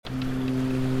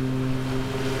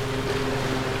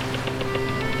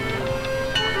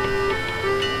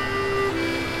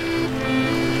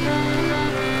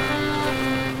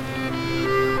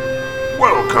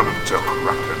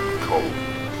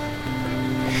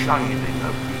shining a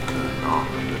beacon on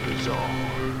the bazaar.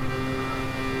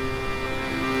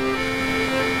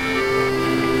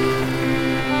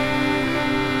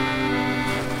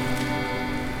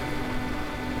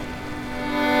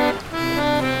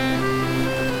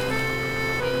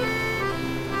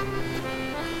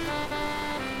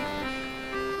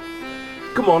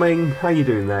 Good morning. How you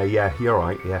doing there? Yeah, you're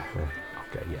right. Yeah.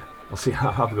 Okay. Yeah. I'll see.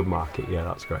 Have a good market. Yeah,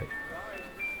 that's great.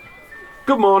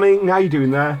 Good morning. How you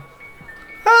doing there?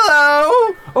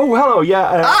 Hello. Oh, hello.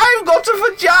 Yeah. I've got a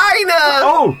vagina.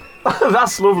 Oh,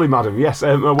 that's lovely, madam. Yes.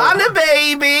 And a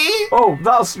baby. Oh,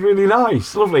 that's really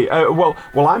nice. Lovely. Well,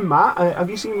 I'm Matt. Have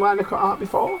you seen liner cut art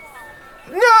before?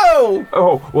 No.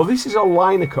 Oh, well, this is a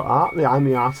liner cut art. I'm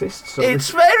the artist. So It's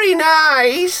very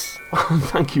nice.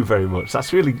 Thank you very much.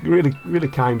 That's really, really, really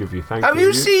kind of you. Thank you. Have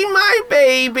you seen my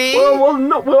baby? Well,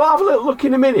 no, we'll have a little look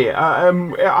in a minute.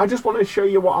 I just want to show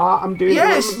you what art I'm doing.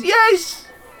 Yes.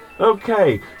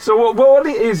 Okay, so what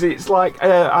it is, it's like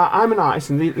I'm an artist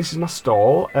and this is my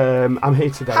stall. I'm here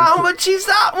today. How much is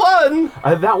that one?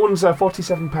 That one's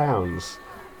 £47.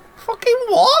 Fucking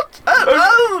what?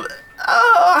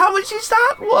 How much is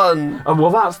that one?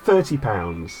 Well, that's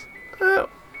 £30.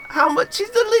 How much is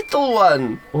the little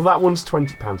one? Well, that one's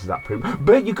 £20 of that print.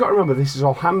 But you've got to remember, this is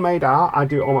all handmade art. I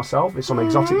do it all myself. It's on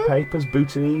exotic papers,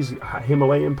 Bhutanese,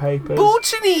 Himalayan papers.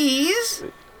 Bhutanese?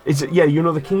 Yeah, you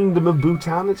know the Kingdom of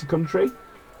Bhutan, it's a country.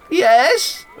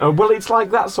 Yes. Well, it's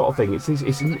like that sort of thing.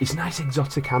 It's nice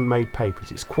exotic handmade papers.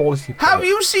 It's quality paper. Have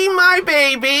you seen my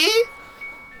baby?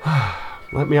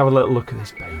 Let me have a little look at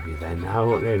this baby then.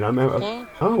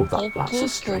 That's a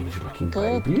strange looking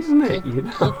baby, isn't it? You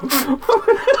know?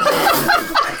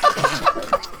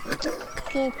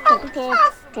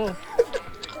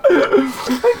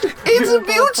 It's a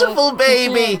beautiful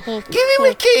baby. Give him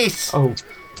a kiss. Oh.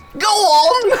 Go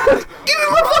on. Give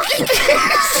him a fucking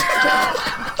kiss.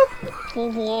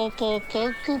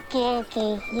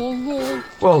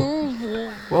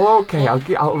 Well, okay.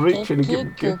 I'll reach in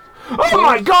and give. Oh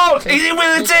my God! Is it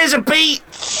with the taser, Pete?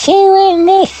 Silly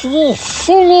this, you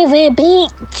silly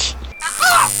bitch.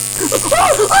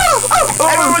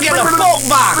 Everyone get the fuck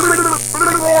back!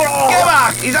 Get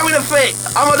back! He's having a fit!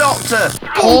 I'm a doctor!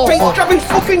 Go on, Pete! Drop his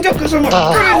fucking dick or something!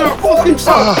 Get in there, fucking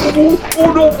son!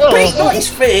 Oh no! Pete, not his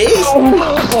face!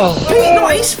 Pete,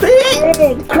 not his face!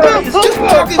 Just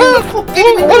drag him in the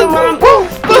fucking van!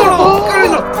 Get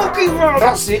in the fucking van!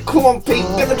 That's it, come on, Pete,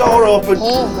 get the door open!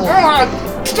 Come on!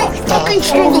 Stop fucking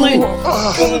struggling!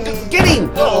 Get in!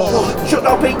 Shut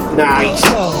up, Pete! Nice!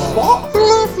 What?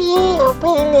 Love you,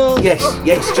 Billy.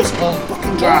 Yes, just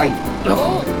fucking drive.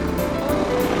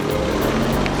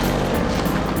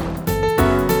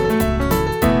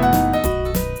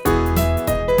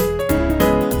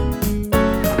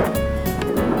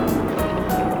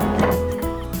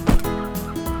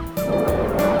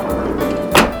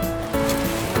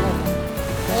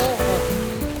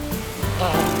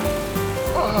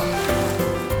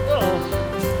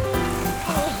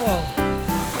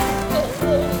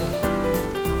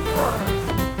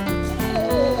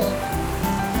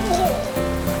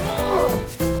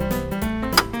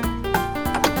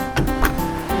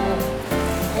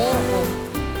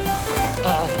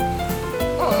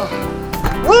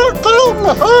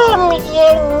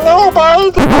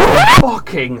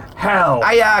 Fucking hell!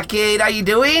 Hiya, kid, how you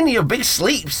doing? Your big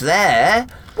sleep's there.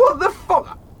 What the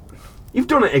fuck? You've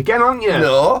done it again, haven't you?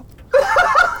 No.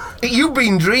 You've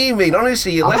been dreaming,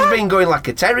 honestly. Your leg's been going like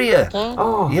a terrier.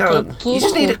 Oh. You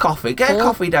just need a coffee. Get a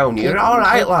coffee down. You're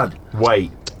alright, lad.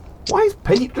 Wait. Why is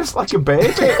Pete just like a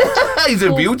baby? He's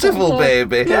a beautiful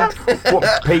baby. Yeah.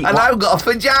 What, Pete? And I've got a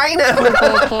vagina.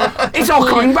 It's all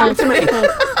coming back to me.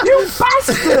 You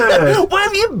bastard! Where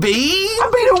have you been?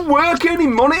 I've been at work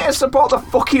earning money to support the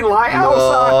fucking lighthouse.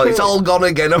 Oh, it's all gone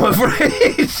again, I'm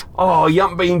afraid. Oh, you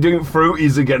haven't been doing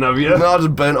fruities again, have you? No, I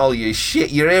just burnt all your shit.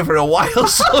 You're here for a while,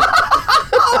 so...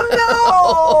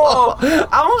 Oh, no!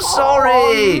 I'm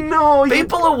sorry. Oh, no.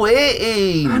 People are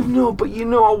waiting. I know, but you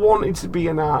know I wanted to be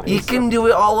an artist. You can do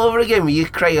it all over again with your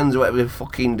crayons, whatever you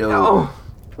fucking do. Oh,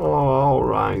 all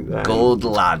right then. Good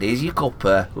lad, here's your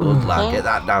cuppa. Good lad, get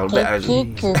that down a bit.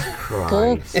 Jesus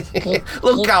Christ.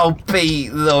 Look how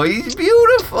Pete, though, he's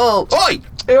beautiful. Oi!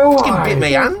 Ew, Fucking bit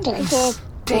me hand.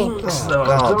 Stinks, Oh, though,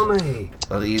 God. doesn't he?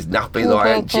 Well, he's nappy, though.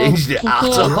 I ain't changed it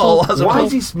at all. Why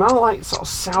does he smell like sort of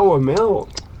sour milk?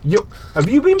 Have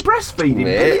you been breastfeeding?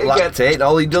 Mate, lactate,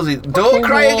 all he does is, don't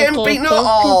cry again, Pete, no,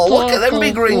 oh, look at them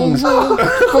big rings.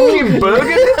 Fucking burger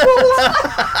nipples.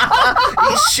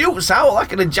 It shoots out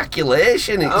like an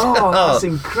ejaculation. That's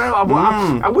incredible.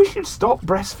 I wish you'd stop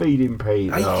breastfeeding,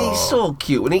 Pete. He's so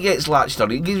cute. When he gets latched on,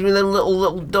 he gives me them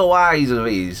little doe eyes of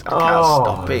his. I can't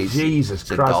stop it. Jesus it's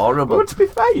Christ. adorable. Well, to be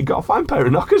fair, you've got a fine pair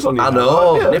of knockers on your I head,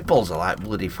 know, haven't you? nipples are like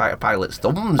bloody fighter pilot's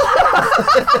thumbs.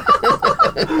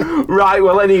 Right,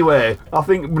 well, anyway, I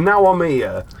think now I'm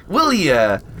here. Will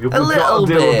you? We've A got little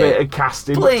to do a bit of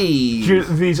casting. Please.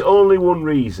 There's only one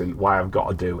reason why I've got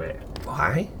to do it.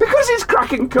 Why? Because it's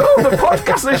Kraken Cove, the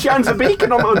podcast that shines a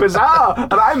beacon on the bazaar.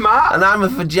 And I'm Matt. And I'm a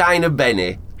vagina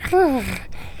Benny. And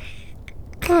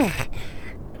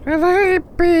I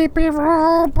baby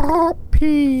robot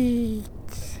Pete.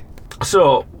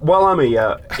 So, while I'm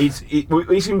here, it's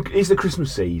the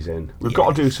Christmas season. We've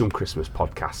got to do some Christmas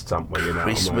podcasts, haven't we?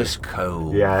 Christmas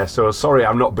Cove. Yeah, so sorry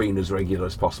I'm not being as regular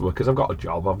as possible because I've got a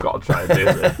job. I've got to try and do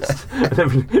this.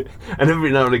 and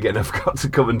every now and again I've got to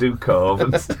come and do Cove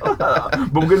and stuff.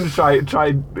 But we're going to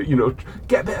try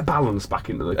get a bit of balance back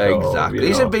into the Cove. Exactly.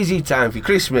 It's a busy time for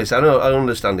Christmas. I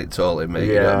understand it totally, mate.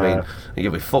 Yeah. You know what I mean?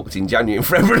 You'll be fucked in January and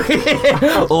February.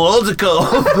 Loads of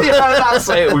Cove. Yeah, that's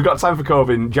it. We've got time for Cove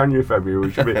in January, February.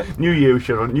 We should be New Year,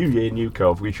 new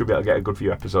Cove. We should be able to get a good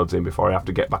few episodes in before I have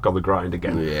to get back on the grind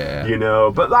again. Yeah.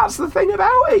 But that's the thing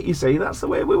about it, you see. That's the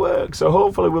way we work. So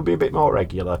hopefully we'll be a bit more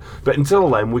regular. But until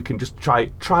then, we can just try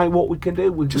what we can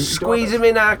do. Just squeeze him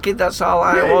in, our kid. That's all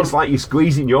I want. It's like you're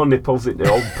squeezing your nipples into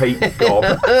old Pete gob.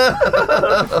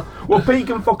 Well, Pete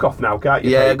can fuck off now, can't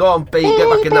you? Yeah, Pete? go on, Pete. Get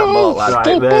back in that boat, lad.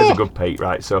 Right, there's a good Pete,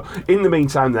 right. So, in the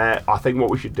meantime there, I think what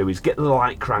we should do is get the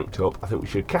light cranked up. I think we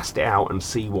should cast it out and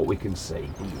see what we can see.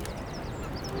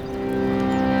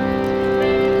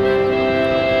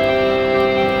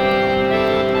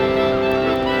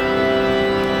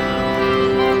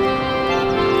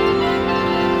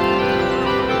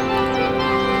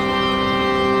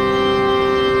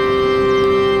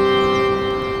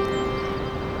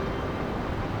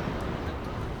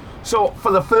 So,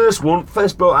 for the first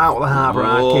boat out of the harbour,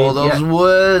 those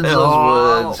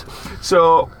words.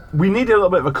 So, we need a little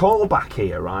bit of a callback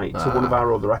here, right, to one of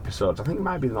our other episodes. I think it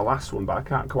might be in the last one, but I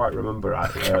can't quite remember.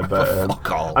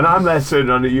 Fuck off. And I'm there turning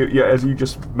on you, as you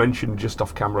just mentioned, just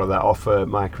off camera there, off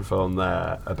microphone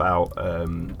there, about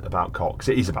cocks.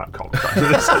 It is about cocks.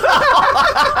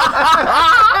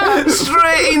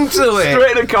 Straight into it.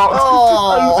 Straight into cocks.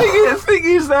 Oh. And the thing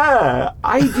is there,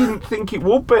 I didn't think it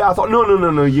would be. I thought,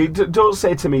 no, you don't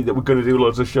say to me that we're going to do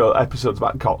loads of episodes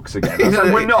about cocks again. I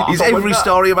said, we're not. Is every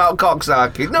story about cocks,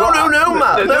 Arky? No,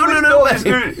 Matt. No.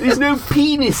 There's no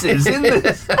penises in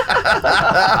this.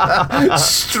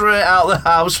 Straight out the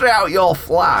house, straight out your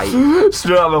fly.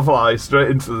 Straight out the fly, straight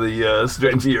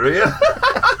into your ear.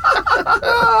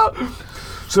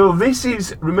 So this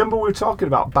is. Remember, we were talking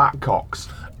about bat cocks.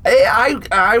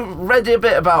 I read a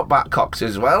bit about bat cocks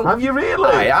as well. Have you really?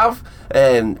 I have.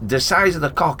 The size of the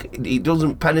cock, it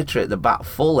doesn't penetrate the bat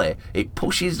fully. It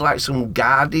pushes like some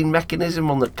guarding mechanism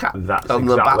on the cat, on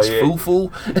the bat's foo-foo.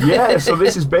 Yeah, so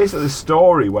this is basically a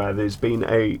story where there's been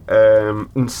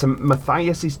in St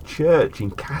Matthias's church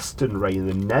in Castenray in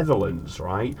the Netherlands,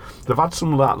 right? They've had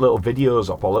some little videos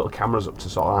up or little cameras up to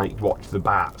sort of like watch the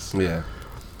bats. Yeah.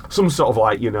 Some sort of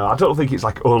like, I don't think it's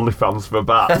like OnlyFans for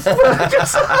bats.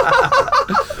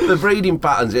 The breeding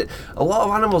patterns, a lot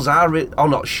of animals are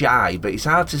not shy, but it's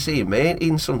hard to see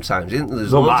mating sometimes, isn't there?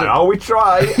 No matter how we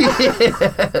try.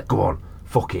 Go on,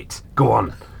 fuck it. Go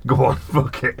on,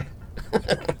 fuck it.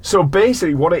 So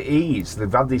basically what it is, they've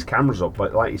had these cameras up,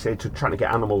 but like you say, trying to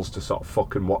get animals to sort of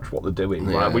fuck and watch what they're doing,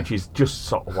 right? Which is just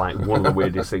sort of like one of the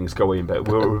weirdest things going, but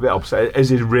we're a bit obsessed.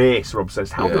 As a race, we're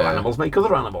obsessed. How do animals make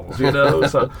other animals,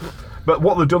 So, but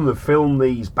what they've done, they've filmed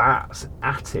these bats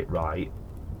at it, right?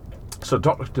 So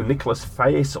Dr. Nicholas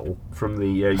Faisal from the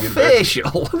university...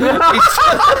 Facial? Wait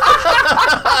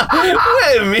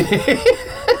a minute.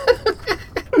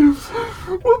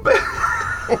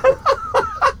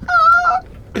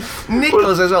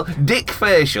 Nicholas as well. Dick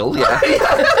Facial, yeah.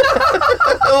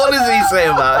 What does he say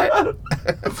about it?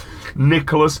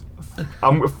 Nicholas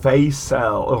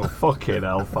Faisal. Oh, fucking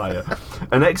hellfire.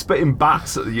 An expert in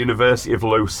bats at the University of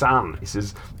Lausanne. He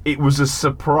says, it was a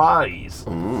surprise.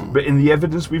 But in the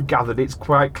evidence we've gathered, it's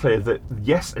quite clear that,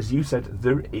 yes, as you said,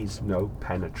 there is no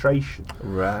penetration.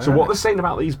 Right. So what they're saying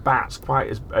about these bats,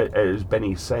 quite as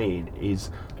Benny's saying, is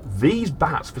these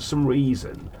bats, for some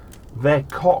reason, their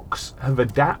cocks have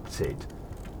adapted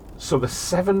so they're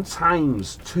 7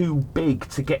 times too big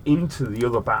to get into the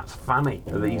other bat's fanny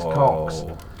of these cocks.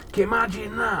 Can you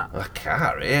imagine that? I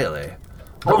can't really.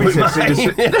 Obviously,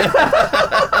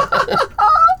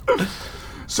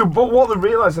 so, but what they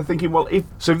realise, they're thinking, well, if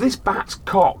this bat's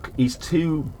cock is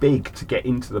too big to get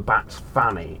into the bat's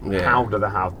fanny, how do they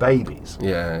have babies?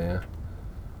 Yeah.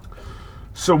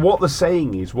 So what they're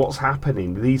saying is, what's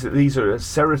happening? These are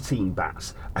serotine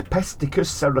bats, Apesticus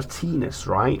serotinus,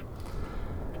 right?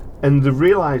 And they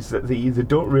realise that they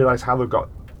don't realise how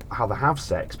they have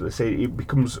sex, but they say it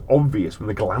becomes obvious when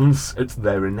they glance at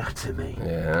their anatomy.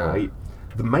 Yeah. Right?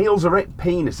 The male's erect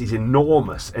penis is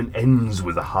enormous and ends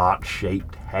with a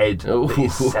heart-shaped head that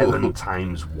is 7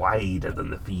 times wider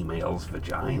than the female's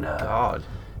vagina. God.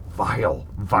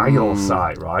 Vile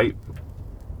sight, right?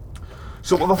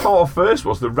 So what they thought of first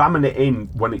was they're ramming it in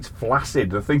when it's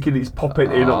flaccid. They're thinking it's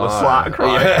popping in on the slack,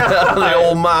 right? Yeah, the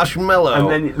old marshmallow.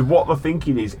 And then what they're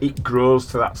thinking is it grows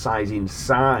to that size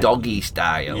inside. Doggy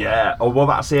style. Yeah. Oh, well,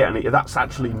 that's it. And that's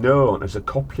actually known as a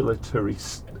copulatory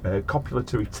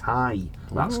tie,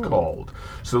 that's called.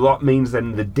 So that means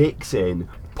then the dick's in,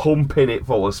 pumping it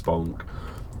full of spunk.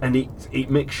 And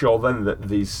it makes sure then that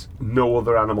there's no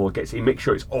other animal gets it. It makes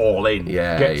sure it's all in.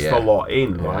 Gets the lot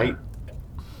in, right?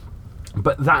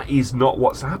 But that is not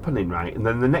what's happening, right? And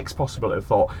then the next possibility of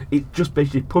thought, it's just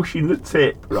basically pushing the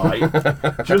tip, right?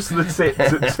 Just the tip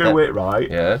to it, right?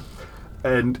 Yeah.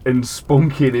 And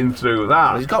spunking in through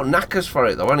that. He's got knackers for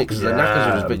it though, hasn't he? Because the knackers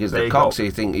are as big as the cocks. So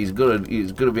you think he's gonna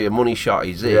be a money shot.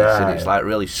 He's this, and it's like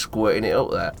really squirting it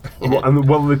up there.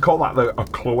 Well, they call that a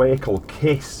cloacal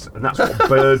kiss, and that's what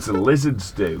birds and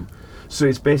lizards do. So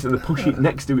it's basically they push it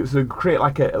next to it, so they create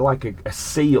like a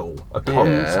seal, a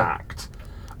contact.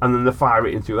 And then they fire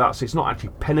it in through that, so it's not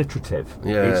actually penetrative.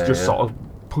 It's just sort of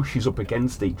pushes up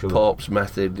against each other. Pope's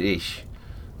method-ish.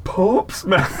 Pope's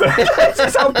method?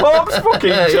 That's how Popes fuck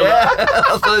each other. Yeah,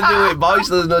 that's what they do it, boys,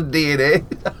 so there's no DNA.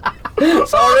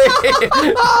 Sorry.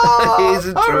 It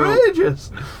isn't true.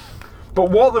 Outrageous. But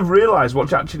what they've realised,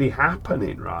 what's actually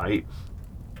happening, right?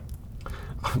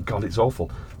 Oh, God, it's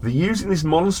awful. They're using this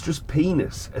monstrous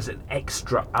penis as an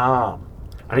extra arm.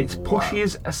 And it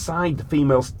pushes aside the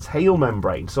female's tail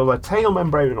membrane. So the tail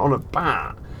membrane on a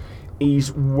bat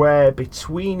is where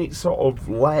between its sort of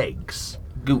legs...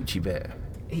 Gucci bit.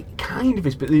 It kind of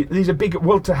is, but there's a big...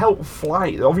 Well, to help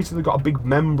flight, obviously they've got a big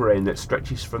membrane that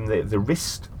stretches from the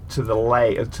wrist to the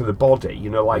leg, to the body, you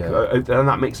know, like... and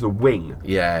that makes the wing.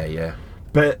 Yeah.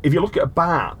 But if you look at a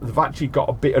bat, they've actually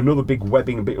got another big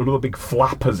webbing, another big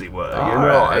flap, as it were,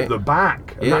 at the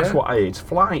back, and that's what aids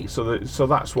flight. So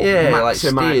that's what like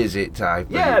steers it type.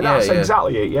 Yeah, that's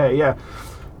exactly it. Yeah.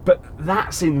 But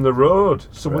that's in the road.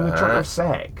 So when they're trying to have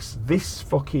sex, this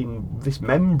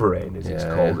membrane, as it's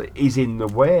called, is in the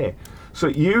way. So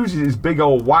it uses its big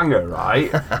old wanger,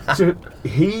 right, to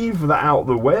heave that out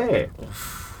the way,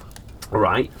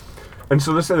 right. And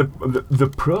so they say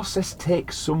the process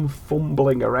takes some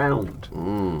fumbling around.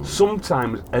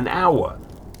 Sometimes an hour,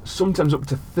 sometimes up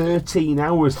to 13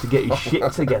 hours to get your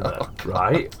shit together,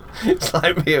 right? It's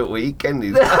like me at weekend.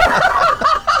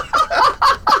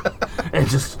 And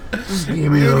just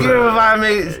give me Give me 5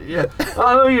 minutes. Yeah,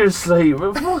 I know you're asleep,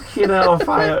 but fucking hell,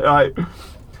 right?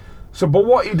 So, but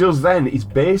what he does then is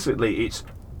basically it's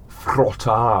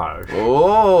frottage.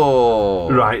 Oh,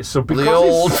 right. So because the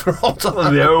old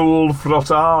frottage. The old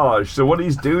frottage. So what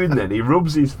he's doing then, he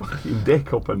rubs his fucking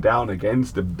dick up and down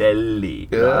against the belly,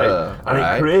 right? And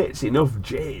it creates enough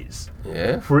jizz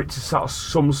for it to sort of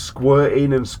some squirt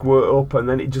in and squirt up, and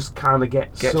then it just kind of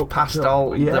gets past all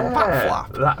the bat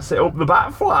flap. That's it, up the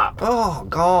bat flap. Oh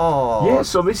God. Yeah.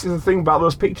 So this is the thing about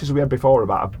those pictures we had before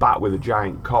about a bat with a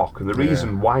giant cock, and the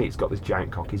reason why it's got this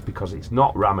giant cock is because it's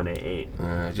not ramming it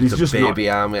in. Just baby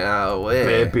arm it out of the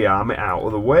way. Baby arm it out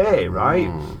of the way, right?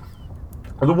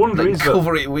 And the wonder is that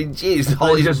cover it with jizz,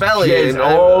 all his belly, jizz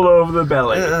all over the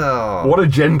belly. Oh. What a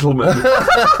gentleman!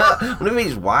 I wonder if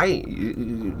he's white.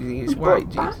 It's white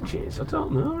jizz. Jizz? I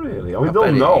don't know really. I mean,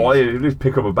 they'll know. You just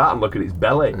pick up a bat and look at its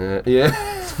belly.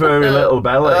 Its furry little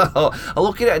belly. I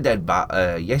looked at a dead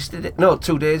bat yesterday. No,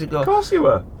 2 days ago. Of course you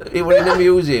were. It was in the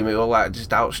museum. It was like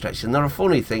just outstretched, and they're a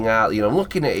funny thing. I'm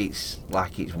looking at its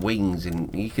wings,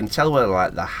 and you can tell where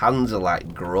like the hands are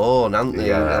like grown, aren't they?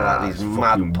 Yeah, they're like these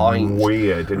mad points.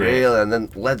 Weird, isn't really, it? and then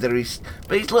leathery,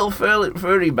 but his little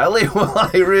furry belly was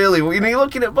like really. You're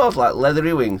looking at both like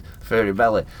leathery wings, furry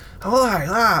belly. I'm like,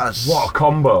 that's what a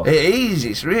combo. It is.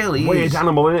 It's really weird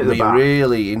animal, isn't it? The bat?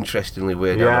 Really interestingly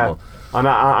weird animal. And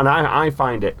I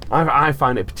find it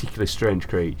a particularly strange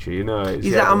creature. You know,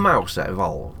 is that a mouse that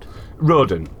evolved?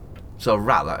 Rodent. So a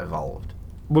rat that evolved.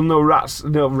 Well, no, rats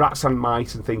and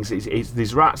mice and things.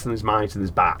 There's rats and there's mice and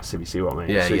there's bats, if you see what I mean.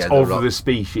 Yeah, so it's of the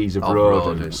species of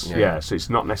rodents. Yeah, so it's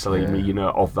not necessarily,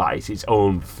 of that. It's its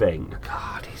own thing.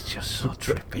 God, it's just so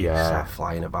trippy. Yeah. Start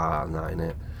flying about and that,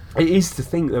 innit? It is to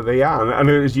think that they are, and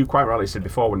as you quite rightly said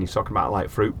before, when you're talking about like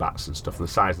fruit bats and stuff, and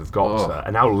the size they've got,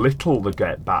 and how little they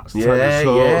get bats.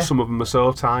 Some of them are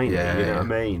so tiny. You know what I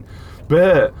mean?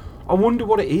 But I wonder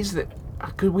what it is that.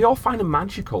 Because we all find them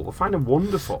magical, we find them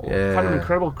wonderful, we find them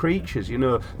incredible creatures. You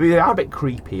know, they are a bit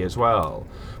creepy as well.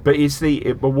 But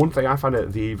but one thing I find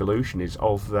out the evolution is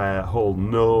of their whole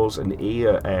nose and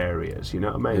ear areas. You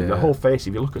know what I mean? The whole face.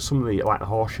 If you look at some of the like the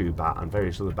horseshoe bat and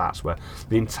various other bats, where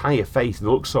the entire face they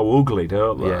look so ugly,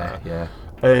 don't they? Yeah.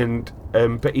 And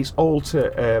but it's all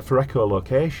for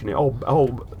echolocation.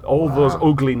 All those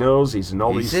ugly noses and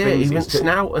all these things. Even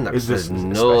snout and that's his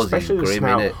nose, especially is the grim,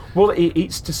 snout. innit? Well,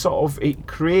 it's to sort of it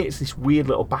creates this weird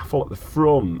little baffle at the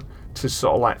front to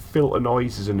sort of like filter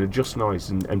noises and adjust noise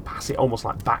and pass it almost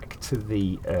like back to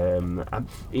the.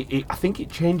 I think it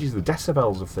changes the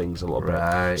decibels of things a little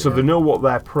bit, so they know what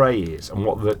their prey is and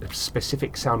what the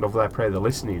specific sound of their prey they're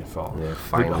listening for.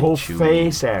 The whole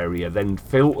face area then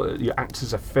acts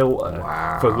as a filter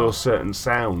for those certain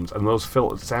sounds, and those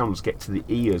filtered sounds get to the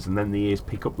ears, and then the ears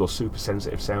pick up those super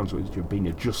sensitive sounds which have been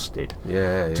adjusted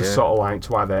to sort of like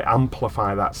to either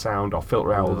amplify that sound or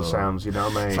filter out other sounds. You know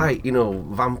what I mean? It's like, you know,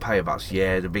 vampire bats,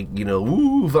 the big,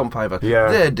 vampire bats. Yeah.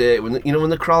 They're dirty when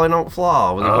they're crawling on the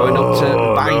floor, when they're going up to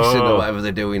bison or whatever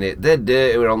they're doing it. They're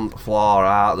dirty when on the floor,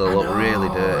 aren't they? They look really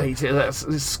dirty.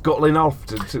 It's scuttling off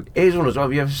to. Here's one as well.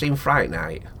 Have you ever seen Fright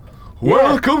Night? Yeah.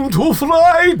 Welcome to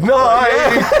Fright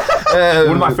Night.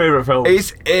 One of my favourite films.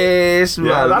 It is, man.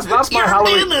 Yeah, that's my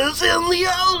Halloween. Dinner's in the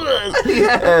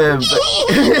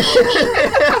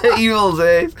oven. Evil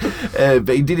days.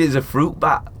 But he did it as a fruit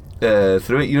bat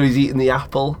through it. You know, he's eating the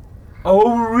apple.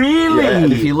 Oh, really? Yeah,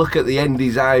 and if you look at the end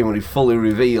design when he fully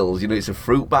reveals, it's a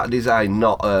fruit bat design,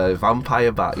 not a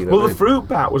vampire bat. Well, the fruit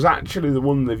bat was actually the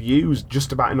one they've used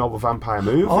just about in all the vampire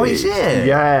movies. Oh, is it?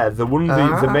 Yeah, the one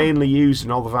they mainly used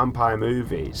in all the vampire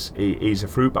movies is a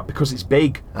fruit bat because it's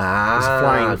big. This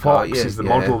flying fox is the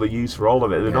model they use for all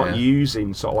of it. They're not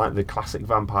using sort of like the classic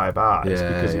vampire bats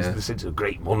because it's a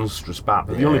great monstrous bat.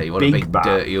 But the only big bat,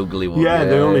 dirty, ugly one.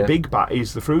 The only big bat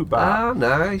is the fruit bat. Ah,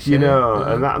 nice. And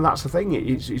that's the thing.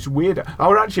 It's weird. I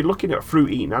was actually looking at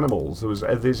fruit-eating animals.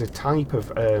 There's a type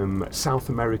of South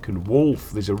American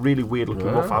wolf. There's a really weird-looking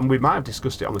wolf, and we might have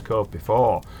discussed it on the Cove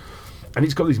before. And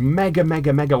it's got these mega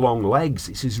long legs.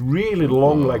 It's this really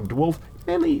long-legged wolf. It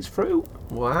mainly eats fruit.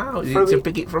 Wow, you to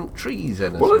pick it from trees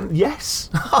then? Well, yes.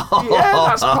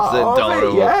 That's part of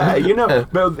it. Yeah,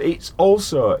 but it's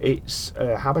also its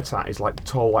habitat is like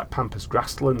tall, like pampas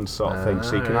grassland sort of thing.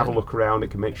 So you can have a look around.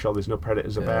 It can make sure there's no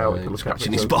predators about. It can look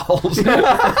scratching his balls. Back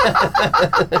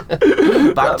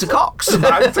to cocks.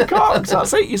 Back to cocks.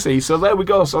 That's it. You see. So there we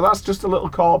go. So that's just a little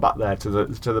callback there to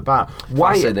the bat.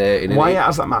 Why it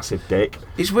has that massive dick?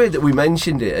 It's weird that we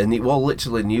mentioned it, and it was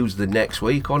literally news the next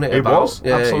week on it. It was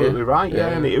absolutely right.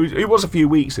 Yeah, and it was a few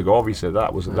weeks ago. Obviously,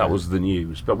 that was the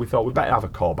news. But we thought we'd better have a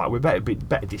call back. We better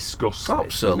discuss.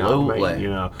 Absolutely. This, you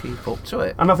know? Keep up to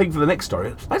it. And I think for the next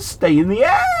story, let's stay in the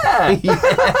air.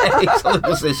 It's like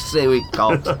this seaweed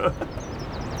cock.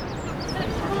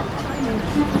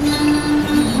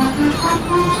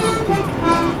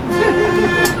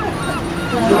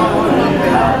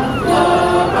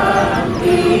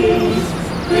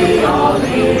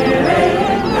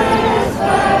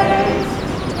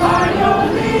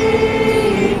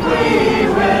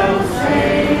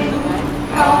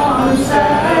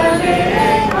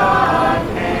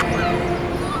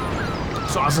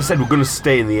 So as I said, we're going to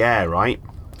stay in the air, right?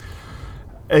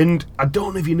 And I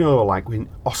don't know if you know, like in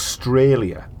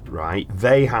Australia, right?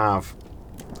 They are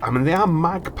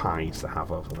magpies they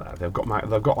have over there. They've got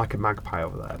like a magpie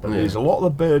over there. But there's a lot of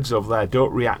the birds over there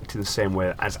don't react in the same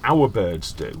way as our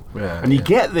birds do. And you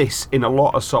get this in a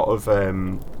lot of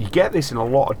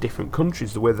different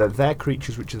countries. The way that their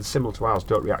creatures, which are similar to ours,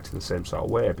 don't react in the same sort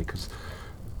of way because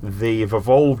they've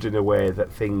evolved in a way that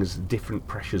different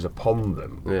pressures upon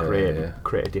them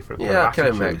create a different kind of that kind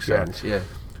of attitude. makes sense. Yeah.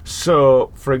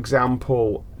 So, for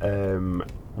example,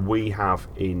 we have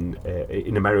in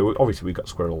America, obviously we've got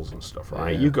squirrels and stuff,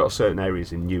 right? You've got certain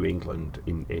areas in New England,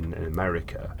 in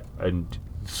America, and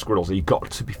squirrels, you've got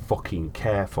to be fucking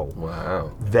careful.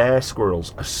 Wow. Their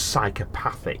squirrels are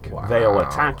psychopathic. Wow. They'll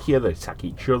attack you, they attack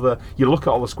each other. You look at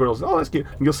all the squirrels, that's cute,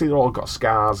 and you'll see they've all got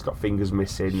scars, got fingers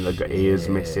missing, they've got ears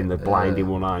missing, they're blind in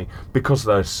one eye, because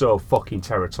they're so fucking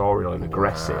territorial and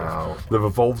aggressive. Wow. They've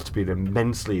evolved to be an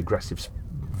immensely aggressive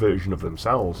version of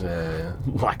themselves,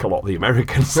 like a lot of the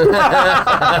Americans.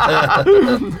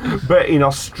 But in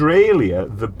Australia,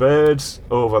 the birds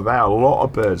over there, a lot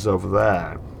of birds over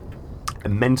there,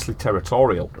 immensely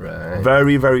territorial. Right.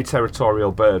 Very, very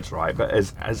territorial birds, right? But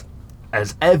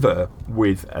as ever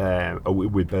with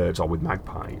birds or with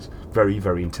magpies, very,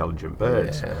 very intelligent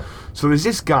birds. Yeah. So there's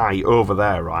this guy over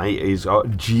there, right? Is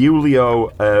Giulio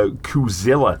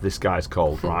Cuzilla, this guy's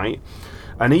called, right?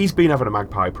 And he's been having a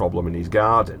magpie problem in his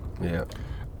garden. Yeah.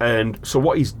 And so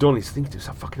what he's done is thinking to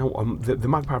himself, fucking hell, the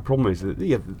magpie problem is that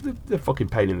they're fucking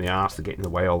pain in the arse, they're getting in the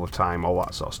way all the time, all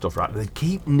that sort of stuff, right? They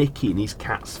keep nicking his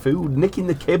cat's food, nicking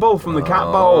the kibble from the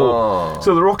cat bowl.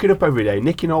 So they're rocking up every day,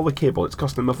 nicking all the kibble. It's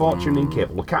costing them a fortune in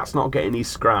kibble. The cat's not getting his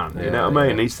scran, you know what I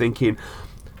mean? He's thinking,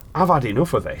 I've had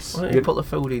enough of this. Why don't you put the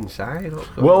food inside?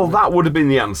 Well, that would have been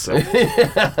the answer.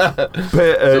 But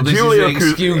So this Giulio is an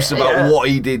excuse about what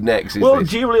he did next.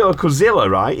 Giulio Cuzilla,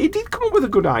 right? He did come up with a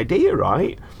good idea,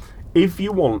 right? If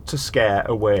you want to scare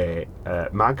away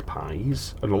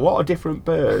magpies and a lot of different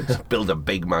birds, build a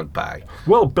big magpie.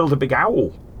 well, build a big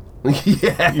owl.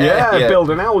 yeah,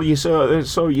 Build an owl. You so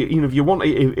you know if you want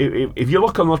if you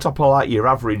look on the top of like your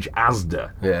average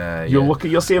Asda,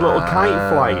 you'll see a little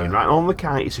kite flying right. And on the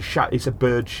kite, it's a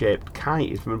bird shaped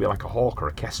kite. It's maybe like a hawk or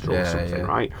a kestrel or something,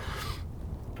 right?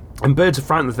 And birds are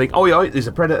frightened. They think, oh yeah, there's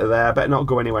a predator there. I better not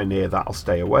go anywhere near that. I'll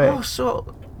stay away. Oh,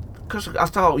 so because I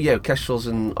thought kestrels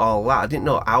and all that. I didn't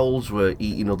know owls were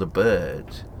eating other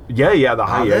birds. Yeah.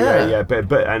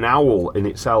 But an owl in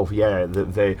itself,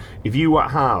 if you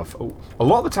have a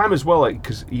lot of the time as well,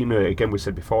 because again we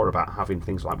said before about having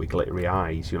things like with glittery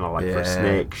eyes, like for a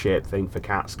snake-shaped thing for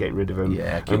cats, getting rid of them,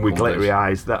 and with glittery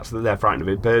eyes, they're frightened of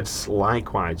it. Birds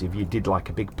likewise. If you did like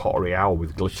a big pottery owl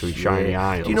with glittery shiny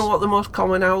eyes. Do you know what the most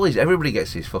common owl is? Everybody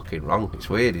gets this fucking wrong. It's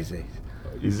weird, is it?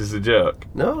 Is this a joke?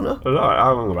 No.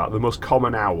 How long about the most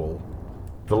common owl?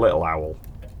 The little owl.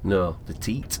 No, the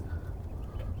teat.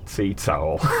 Teat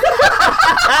owl.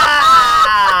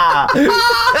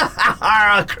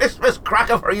 A Christmas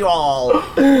cracker for you all.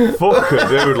 Fuck a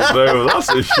doodle doo. That's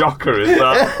a shocker, is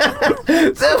that?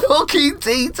 The fucking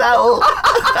teat owl.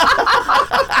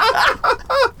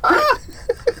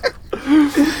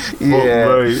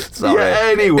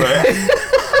 Anyway.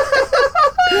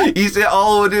 You see,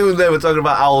 all we're doing there, we're talking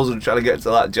about owls and trying to get to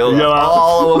that joke.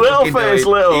 Little face,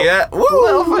 little. Yeah. Woo.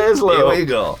 Little face, little. Here we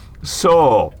go.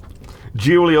 So,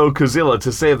 Giulio Cuzilla,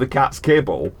 to save the cat's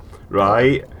kibble,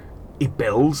 right, he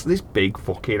builds this big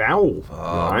fucking owl,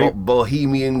 right? What,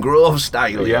 Bohemian Grove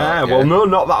style. Yeah, well, no,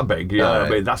 not that big. Yeah, right. I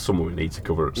mean, that's something we need to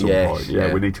cover at some point.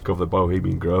 Yeah, we need to cover the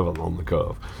Bohemian Grove on the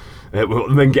Cove.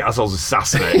 And then get ourselves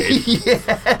assassinated.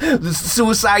 The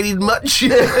suicided much.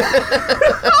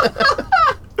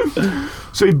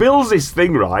 So he builds this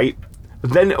thing, right?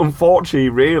 Then, unfortunately, he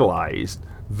realised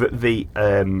that the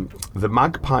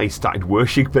magpie started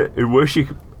worshipping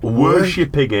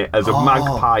it as a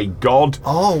magpie god.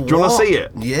 Oh, do you want to see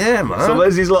it? Yeah, man. So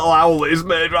there's his little owl that he's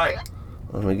made, right?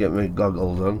 Let me get my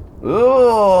goggles on.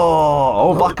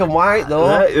 Oh, black and white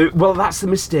though. Well, that's the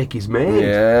mistake he's made.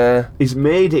 Yeah. He's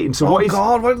made it. And so what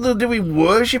are they doing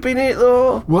worshipping it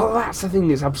though? Well, that's the thing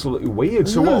that's absolutely weird.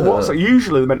 So what's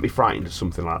usually they're meant to be frightened of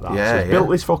something like that. Yeah, so he's built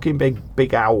this fucking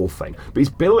big owl thing. But he's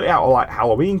built it out of like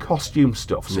Halloween costume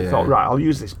stuff. So he thought, right, I'll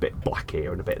use this bit black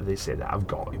here and a bit of this here that I've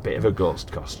got. A bit of a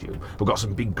ghost costume. I've got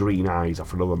some big green eyes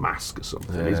off another mask or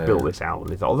something. Yeah. He's built this out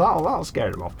and he thought, that'll scare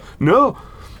him off. No.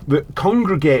 But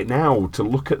congregate now to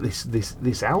look at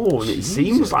this owl, and it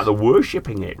seems like they're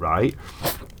worshipping it, right?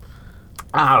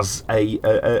 As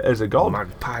a god.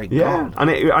 Magpie god. And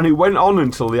it went on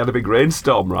until they had a big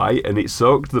rainstorm, right? And it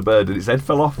soaked the bird and its head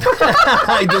fell off.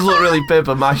 It does look really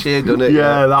paper mache, doesn't it?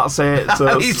 Yeah, that's it.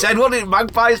 So he said, what did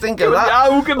magpies think of that?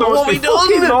 How can what we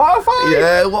done? Horrified.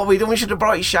 Yeah, what we done? We should have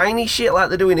brought shiny shit like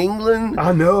they do in England.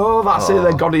 I know, that's it.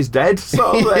 Their god is dead,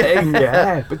 sort of thing.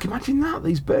 Yeah. But can you imagine that?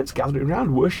 These birds gathering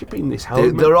around worshipping this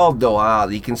helmet. They're odd though,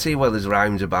 aren't they? You can see where there's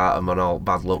rhymes about them and all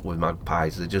bad luck with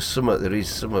magpies. There is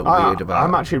something weird about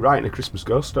I'm actually writing a Christmas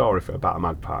ghost story about a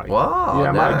magpie. Wow,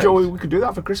 yeah, nice. Joey, we could do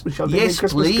that for Christmas. Shall yes,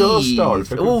 Christmas please. Ghost story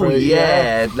Oh,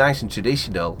 yeah, nice and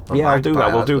traditional. Yeah, I'll do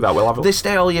that. We'll do that. We'll have. They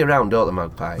stay all year round, don't the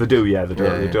magpies? They do, yeah. They do.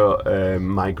 They don't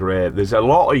migrate. There's a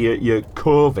lot of your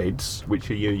corvids, which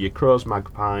are your crows,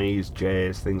 magpies,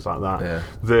 jays, things like that. Yeah.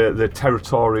 They're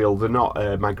territorial. They're not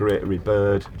a migratory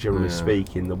bird, generally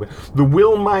speaking. They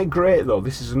will migrate though.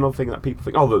 This is another thing that people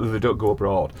think. Oh, they don't go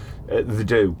abroad. They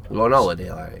do. Go on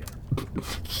holiday, like.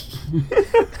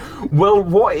 Well,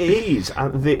 what it is,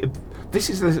 this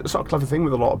is the sort of clever thing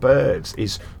with a lot of birds,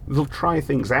 is they'll try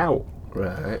things out.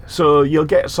 Right. So you'll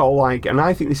get sort of like, and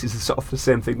I think this is sort of the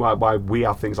same thing why we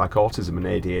have things like autism and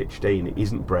ADHD, and it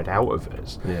isn't bred out of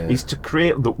us. Yeah. Is to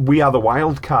create we are the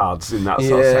wild cards in that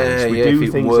sort of sense. We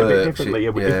do things a bit differently.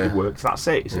 If it works, that's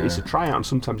it. It's a tryout, and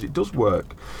sometimes it does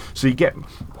work. So you get,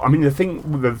 I mean, the thing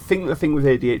with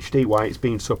ADHD, why it's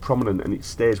been so prominent and it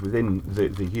stays within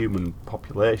the human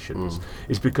populations,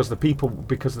 is because of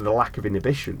the lack of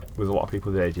inhibition with a lot of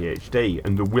people with ADHD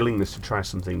and the willingness to try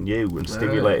something new and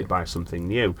stimulated by something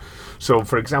new. So,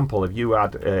 for example, if you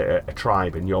had a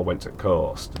tribe and you all went to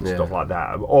coast and stuff like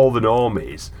that, all the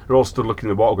normies are all stood looking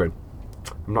in the water going,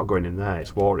 I'm not going in there,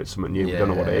 it's war, it's something new, we don't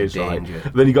know what it is, danger.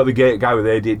 Right? Then you got the guy with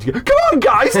ADHD, come on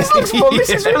guys, this looks fun, this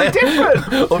is really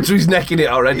different. Up to his neck in it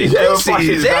already.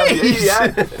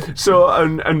 So,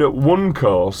 and at one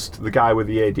coast, the guy with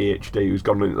the ADHD who's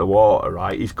gone into the water,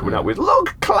 right, he's coming out with,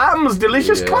 look, clams,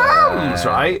 delicious clams,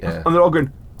 right? And they're all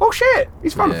going, oh shit,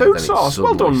 he's found a food source.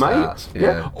 Well done, mate.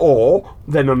 Or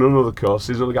then on another course,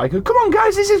 there's another guy who goes, come on,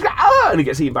 guys, this is and he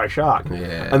gets eaten by a shark.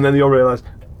 And then they all realise,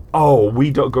 oh, we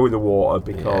don't go in the water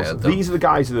because these are the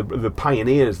guys who are the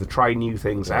pioneers, that try new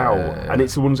things out, and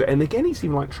it's the ones that, and again, it's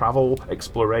even like travel,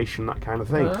 exploration, that kind of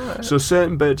thing. So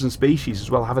certain birds and species as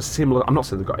well have a similar. I'm not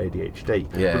saying they've got ADHD,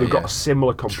 but they've got a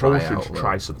similar compulsion to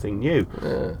try something new.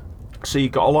 So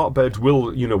you've got a lot of birds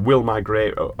will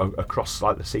migrate across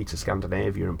like the sea to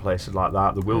Scandinavia and places like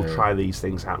that. They will try these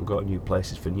things out and go to new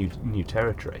places for new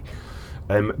territory.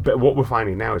 But what we're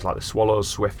finding now is like the swallows,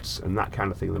 swifts, and that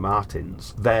kind of thing, the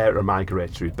martins, they're a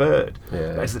migratory bird.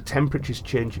 But as the temperature's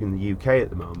changing in the UK at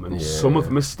the moment, some of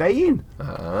them are staying.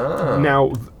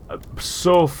 Now,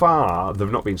 so far,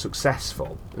 they've not been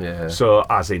successful. So,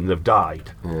 as in, they've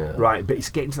died. Right, but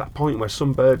it's getting to that point where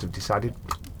some birds have decided,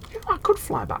 I could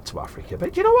fly back to Africa,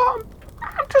 but do you know what?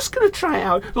 I'm just going to try it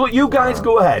out. Look, you guys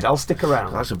go ahead. I'll stick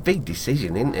around. That's a big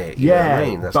decision, isn't it? You know what I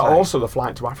mean? That's but also the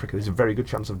flight to Africa, there's a very good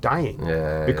chance of dying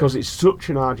because it's such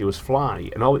an arduous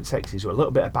flight, and all it takes is a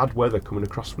little bit of bad weather coming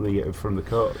across from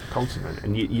the continent,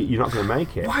 and you're not going to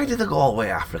make it. Why do they go all the way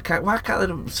to Africa? Why can't they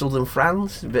do southern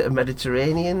France, a bit of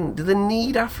Mediterranean? Do they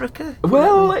need Africa?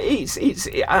 Well, I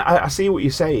see what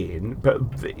you're saying, but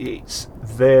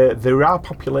there are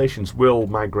populations will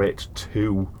migrate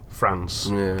to France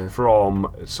from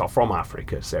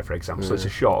Africa, say for example, so it's a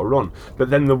shorter run. But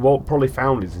then what probably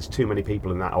found is there's too many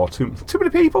people in that, or too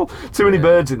many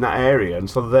birds in that area, and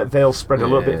so they'll spread a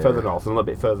little bit further north, and a little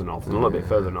bit further north, and a little bit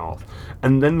further north,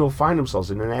 and then they'll find themselves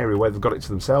in an area where they've got it to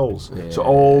themselves. So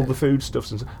all the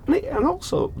foodstuffs and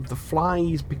also the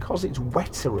flies, because it's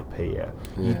wetter up here,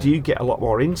 you do get a lot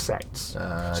more insects.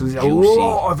 So there's a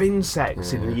lot of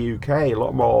insects in the UK, a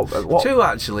lot more. Too,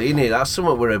 actually, innit? That's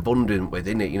something we're abundant with,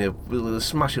 innit? You know, they're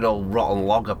smashing all rotten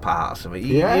logger parts of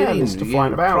it. Stuff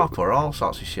flying about. Proper, all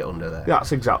sorts of shit under there.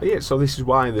 That's exactly it. So this is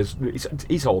why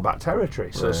it's all about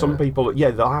territory. So some people,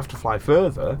 they'll have to fly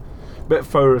further, but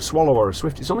for a swallow or a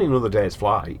swift, it's only another day's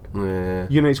flight.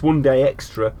 You know, it's one day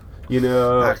extra. You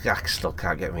know, I still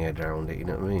can't get my head around it. You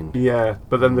know what I mean? Yeah,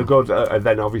 but then they go,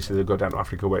 then obviously they go down to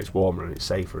Africa where it's warmer and it's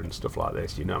safer and stuff like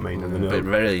this. You know what I mean? And but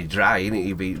very dry, innit?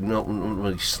 You'd be not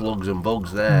really slugs and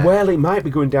bugs there. Well, it might be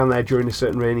going down there during a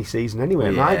certain rainy season anyway.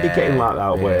 It might be getting like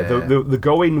that way. They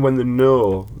go in when they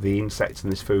know the insects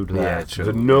and this food are there.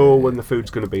 They know when the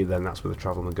food's going to be. Then that's where they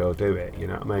travel and go do it. You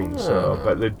know what I mean? So,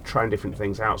 but they're trying different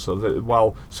things out. So the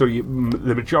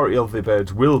majority of the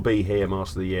birds will be here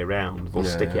most of the year round. They'll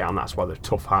stick it out. That's why they're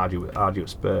tough,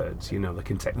 arduous birds. You know, they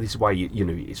can take. This is why you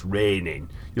know it's raining.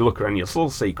 You look around, you'll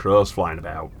still see crows flying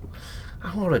about.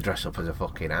 I want to dress up as a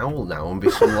fucking owl now and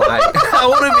be some like. I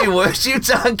want to be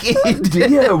worshipped, kid. Do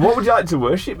you? What would you like to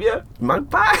worship? You?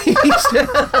 Magpies.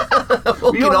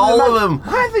 Fucking all of them.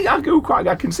 I think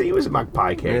I can see you as a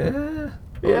magpie kid.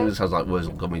 Yeah. It sounds like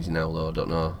Wurzel Gummies now, though. I don't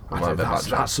know.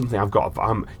 That's something I've got.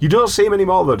 You don't see them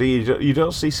anymore, though, do you? You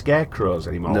don't see scarecrows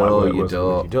anymore. No, you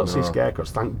don't. You don't see scarecrows.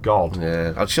 Thank God.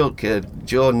 Yeah, I'd show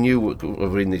Joe knew we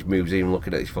were in this museum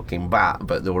looking at his fucking bat,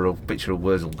 but there were a picture of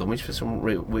Wurzel Gummies for some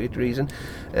weird reason.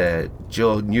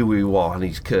 Joe knew who he was and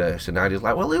his curse, and I was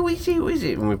like, "Well, who is he? Who is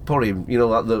it?" And we put him, you know,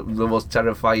 like the most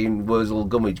terrifying Wurzel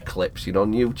Gummidge clips, you know,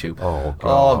 on YouTube.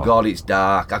 Oh God, it's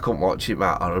dark. I couldn't watch it,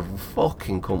 Matt. I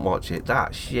fucking couldn't watch it.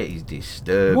 That shit is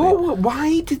disturbing.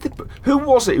 Who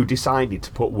was it who decided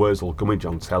to put Wurzel Gummidge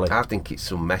on telly? I think it's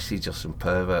some message or some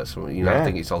pervert. I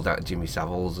think it's all down to Jimmy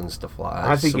Savile's and stuff like that.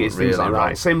 I think it's really like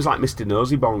that. It seems like Mr.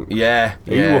 Nosy Bonk. Yeah.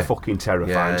 He were fucking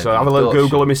terrifying. So have a little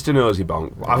Google of Mr. Nosy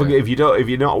Bonk. If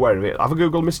you're not aware of it, have a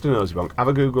Google of Mr. Nosy Bonk. Have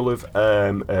a Google of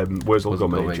Wurzel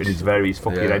Gummidge and his various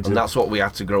fucking heads. And that's what we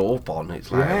had to grow up on.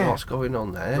 It's like, what's going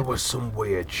on there? There was some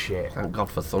weird shit. Thank God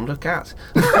for Thundercats.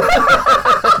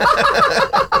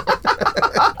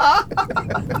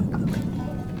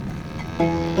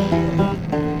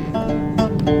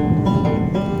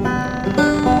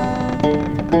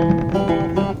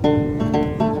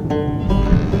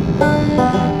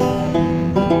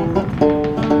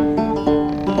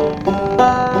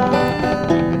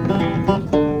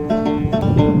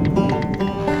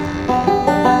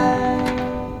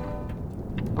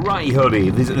 bloody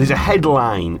hoodie. There's a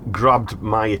headline grabbed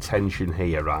my attention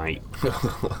here, right?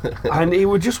 And it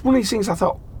was just one of these things I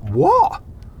thought, what?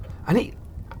 And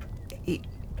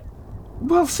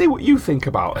well, see what you think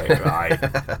about it,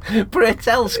 right? Pray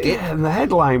tell, Skip. Yeah, and the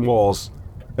headline was,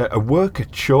 a worker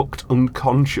choked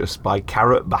unconscious by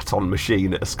carrot baton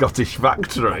machine at a Scottish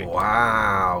factory.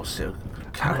 Wow, so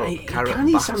carrot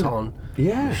baton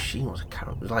yeah. machine was a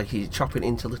carrot, like he's chopping it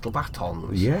into little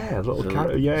batons. Yeah, little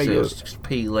carrot. Yeah, so yeah. just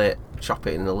peel it, chop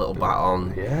it in a little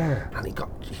baton. Yeah. And he got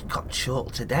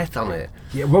choked to death on it.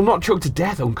 Yeah, well, not choked to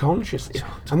death, unconscious.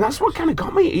 And that's what kind of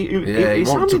got me. He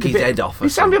took his head off. It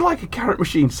sounded like a carrot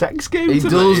machine sex game. It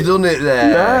does, doesn't it?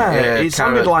 There. Yeah, it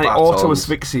sounded like auto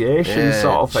asphyxiation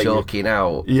sort of thing. Choking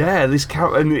out. Yeah, this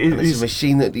carrot, and it's a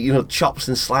machine that chops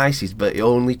and slices, but it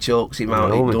only chokes him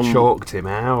out. It only choked him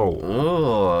out.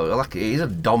 Oh, like it is a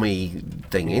dummy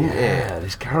thing, isn't it? Yeah,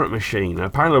 this carrot machine. And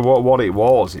apparently, what it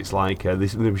was, it's like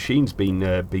the machine's been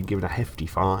given a hefty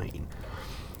fine.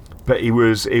 But he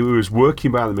was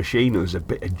working by the machine. There was a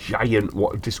giant,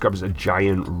 what described as a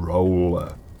giant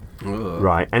roller. Ugh.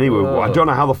 Right. Anyway, I don't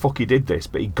know how the fuck he did this,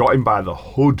 but he got him by the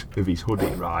hood of his hoodie,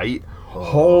 right?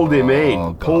 Hauled him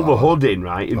in, pulled the hood in,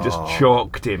 right, and just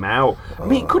choked him out. I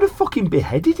mean, he could have fucking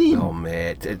beheaded him. Oh,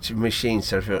 mate, it's machine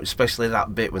surgery, especially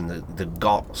that bit when they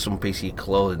got some piece of your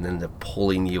clothing and they're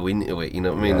pulling you into it, you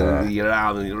know what I mean? Yeah. And your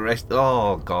arm and the rest.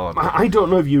 Oh, God. I don't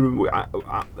know if you,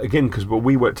 again, because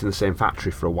we worked in the same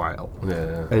factory for a while.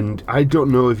 Yeah. And I don't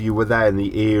know if you were there in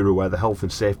the era where the health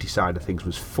and safety side of things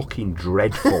was fucking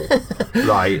dreadful,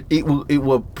 right? It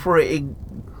were pretty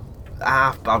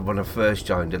half bad when I first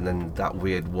joined, and then that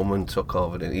weird woman took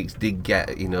over, and it did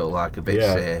get, like a bit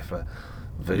safer.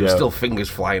 But there were still fingers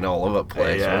flying all over the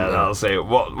place. Yeah, I'll say,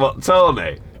 what,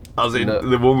 Tony? As in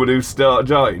the woman who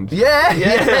joined?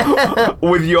 Yeah.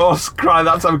 With your cry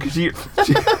that time, because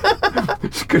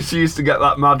she used to get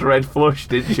that mad red flush,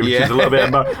 didn't she? Which is a little bit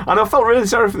embarrassing. And I felt really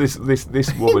sorry for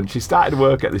this woman. She started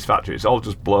work at this factory. It's all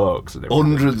just blokes. And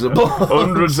Hundreds of blokes.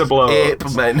 Hundreds of blokes.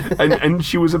 Ape men. And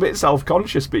she was a bit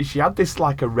self-conscious, but she had this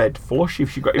like a red flush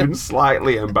if she got even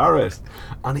slightly embarrassed.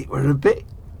 And it were a bit...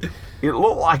 It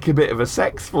looked like a bit of a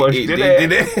sex flush,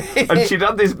 didn't it? And she'd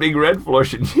had this big red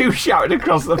flush, and you shouted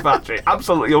across the factory,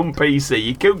 absolutely un-PC,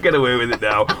 you couldn't get away with it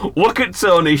now. Look at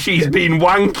Tony, she's been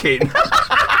wanking.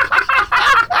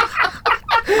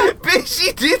 But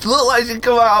she did look like she'd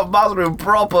come out of the bathroom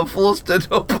proper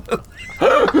flustered up. Look at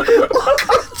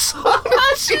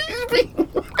Tony, she's been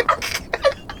wanking.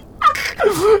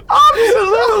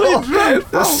 Absolutely dreadful.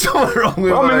 There's something wrong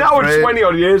with I mean, that was 20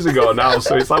 odd years ago now,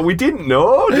 so it's like we didn't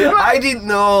know, did we? I didn't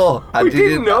know. We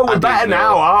didn't know. We're better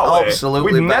now, aren't we?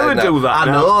 Absolutely. We'd never do that.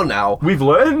 I know now. We've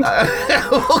learned.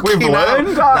 We've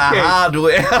learned, the hard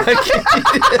way.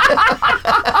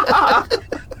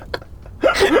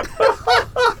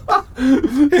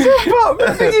 But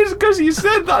the thing is, because you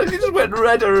said that, she just went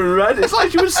redder and redder. It's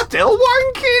like she was still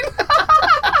wanking.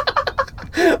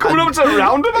 Coming up to a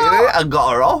roundabout. I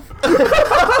got her off.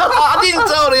 I didn't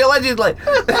tell her, allegedly.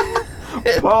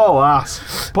 Poor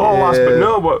lass. But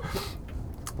no, but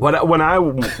when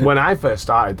I first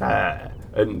started there,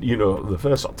 and the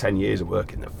first 10 years of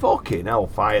working, the fucking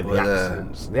hellfire,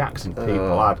 the accidents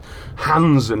people had,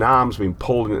 hands and arms being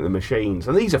pulled into the machines,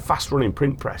 and these are fast-running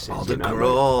print presses. Oh, they're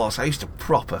gross. I used to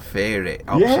proper fear it.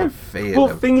 Well,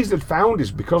 the thing is, they'd found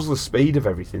is because of the speed of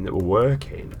everything that were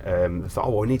working, they thought,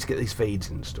 we need to get these feeds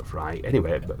and stuff right.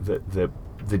 Anyway, but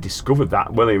they discovered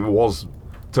that when it was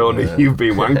Tony, you've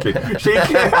been wanking.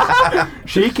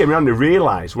 She came around and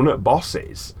realised one of the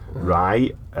bosses,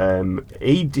 right?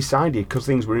 He decided, because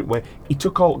things were where he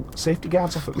took all safety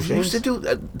guards off at machines.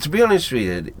 To be honest with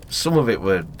you, some of it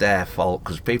were their fault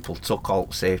because people took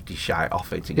all safety shite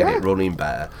off it to get it running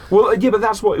better. Well, yeah, but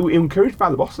that's what encouraged by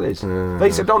the bosses. They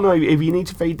said, no, if you need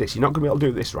to feed this, you're not going to be able to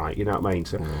do this right, you know what I mean?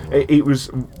 So it was,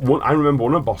 I remember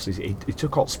one of the bosses, he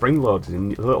took all spring loads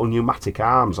and little pneumatic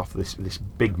arms off this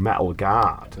big metal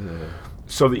guard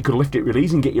so that you could lift it really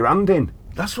easy and get your hand in.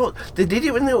 That's what they did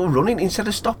it when they were running. Instead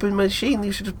of stopping the machine, they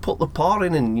used to just put the paw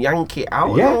in and yank it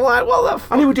out. Yeah. And I'm like, what the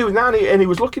fuck? And he was doing that, and he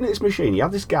was looking at this machine. He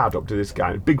had this guard up to this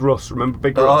guy, Big Russ. Remember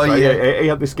Big Russ? Oh, right? yeah. He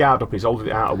had this guard up. He's holding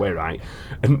it out of the way, right?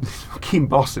 And this fucking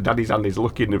boss had his hand. He's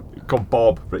looking called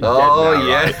Bob. But he's dead now,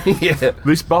 yeah, right? yeah.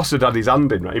 This boss had his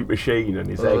hand in, right, in the machine, and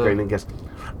he's there going and goes,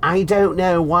 I don't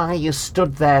know why you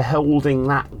stood there holding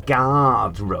that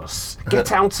guard, Russ.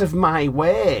 Get out of my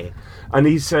way. And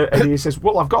he says,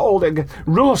 well, I've got all the...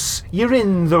 Russ, you're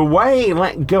in the way.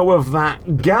 Let go of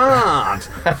that guard.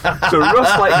 So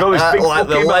Russ let go of this big like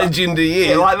fucking... the legend he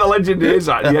is. Like the legend he is.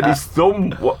 Right? He had his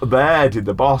thumb there, did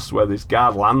the boss, where this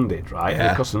guard landed, right? Yeah. And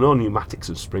because there were no pneumatics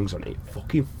and springs on it, it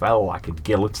fucking fell like a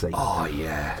guillotine. Oh,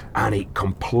 yeah. And it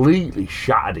completely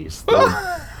shattered his thumb.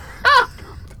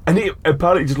 And he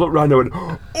apparently just looked around and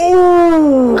went,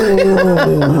 oh!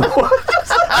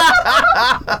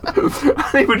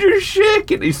 And he was just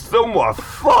shaking his thumb. Was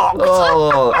fucked.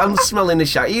 Oh, I'm smelling the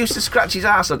shot. He used to scratch his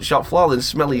ass on the shop floor and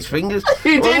smell his fingers.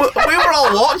 He did. We were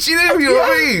all watching him, you know what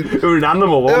I mean? He was an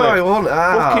animal, wasn't No, he? he wasn't.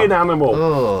 Fucking animal.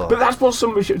 Oh. But that's what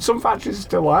some factories are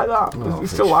still like that. They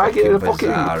still like it. fucking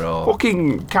The bizarro.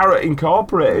 fucking Carrot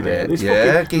Incorporated. Yeah, This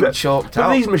yeah, fucking, getting choked but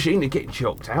out. these machines are getting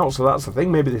choked out, so that's the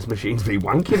thing. Maybe this machine's been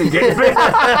wanking and getting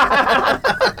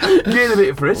a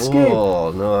bit frisky.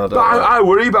 Oh, no, I don't But know. I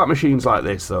worry about machines like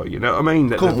this, though. You know what I mean?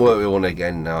 Couldn't work with one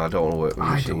again now. I don't want to work with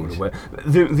I don't machines. want to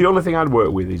work. The only thing I'd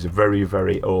work with is a very,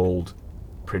 very old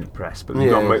print press, but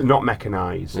Yeah. not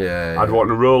mechanised. Yeah, I'd yeah.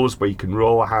 want a rollers where you can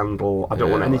roll a handle. I don't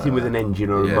Yeah, want anything with an engine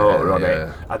or a yeah, motor on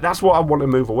yeah. it. That's what I want to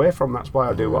move away from. That's why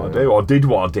I do what I do, or did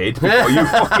what I did before you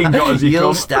fucking got as you You'll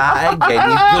come. start again.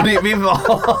 You've done it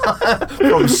before.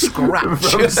 From scratch.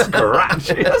 From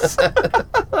scratches.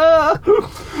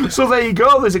 So there you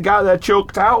go. There's a guy there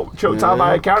choked out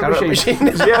by a carrot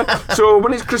machine. Yeah. So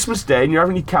when it's Christmas Day and you're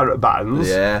having your carrot battens,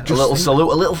 Yeah, just a little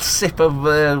salute, a little sip of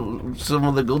some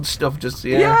of the good stuff. Just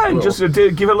and just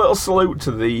give a little salute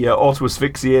to the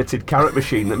auto-asphyxiated carrot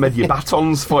machine that made your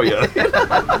batons for you.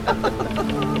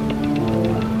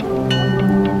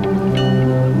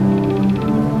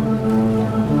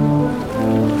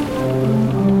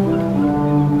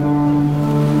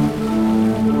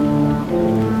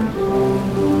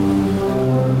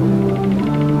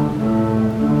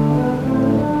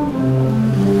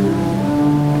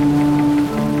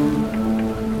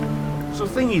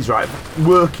 Is right,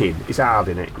 working is hard,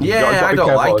 innit? Yeah, I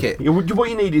don't like it. What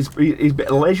you need is a bit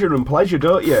of leisure and pleasure,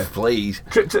 don't you? Please.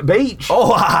 Trip to the beach.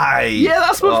 Oh, aye. Yeah,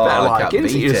 that's much better I like, can't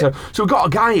isn't beat it? it. So we've got a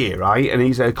guy here, right, and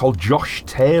he's called Josh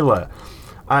Taylor.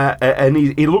 And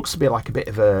he looks to be like a bit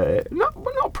of a not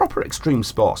a proper extreme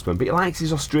sportsman, but he likes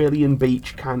his Australian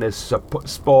beach kind of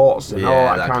sports and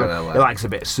all that kind of. He likes a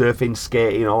bit of surfing,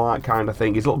 skating, all that kind of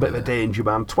thing. He's a little bit of a danger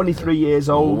man. 23 years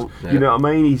old. Ooh, yeah. You know what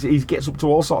I mean? He gets up to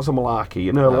all sorts of malarkey.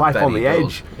 You know, life bet on the he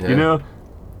edge. does, yeah. You know,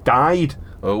 died.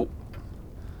 Oh.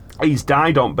 He's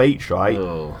died on beach, right?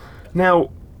 Oh.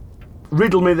 Now,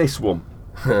 riddle me this one.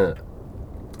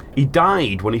 He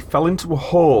died when he fell into a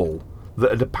hole that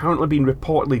had apparently been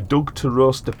reportedly dug to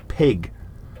roast a pig,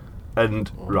 and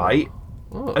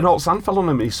and all sand fell on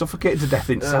him and he suffocated to death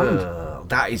in sand.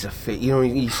 That is a fit. You know,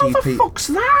 you How see the people. fuck's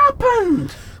that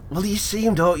happened? Well, you see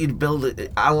them, don't you? Build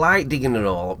it. I like digging a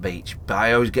hole at beach, but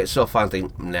I always get so far and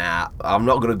think, nah, I'm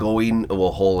not going to go into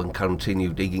a hole and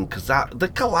continue digging because they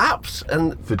collapse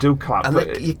and They do collapse.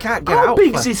 and you can't get how out.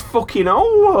 big's his fucking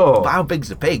hole? But how big's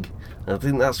the pig? I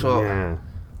think that's what. Yeah.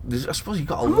 I suppose you've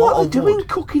got a And lot what are of they doing wood.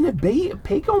 cooking a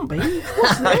pig on beach?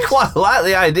 What's I this? quite like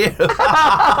the idea.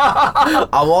 I'm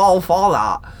all for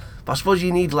that. But I suppose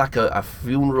you need like a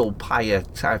funeral pyre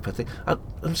type of thing.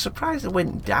 I'm surprised it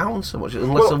went down so much,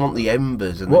 unless I want the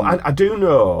embers. And Well, then, I do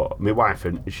know my wife,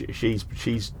 and she's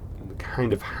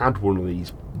kind of had one of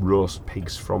these roast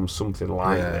pigs from something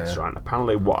like this, right? And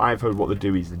apparently, what I've heard, what they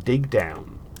do is they dig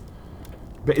down.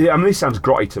 But I mean, this sounds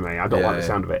grotty to me. I don't like the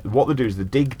sound of it. What they do is they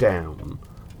dig down.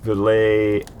 They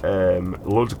lay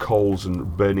loads of coals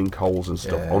and burning coals and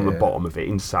stuff on the bottom of it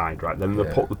inside, right? Then they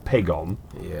put the pig on.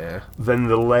 Yeah. Then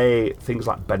they lay things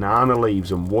like banana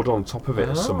leaves and wood on top of it,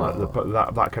 or something. They put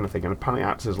that kind of thing, and apparently it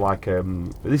acts as like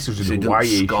this was So it in doesn't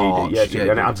Hawaii. scorch, And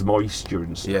it adds moisture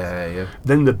and stuff. Yeah.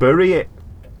 Then they bury it,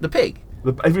 The pig.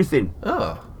 everything.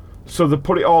 Oh. So they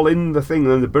put it all in the thing,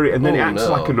 and then they bury it, and then it acts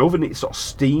like an oven. It sort of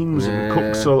steams and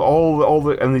cooks. So all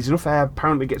the and there's enough air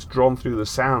apparently gets drawn through the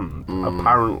sand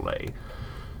apparently,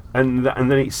 and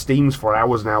then it steams for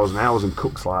hours and hours and hours and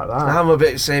cooks like that. I'm a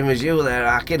bit same as you there,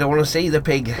 Arkid. I want to see the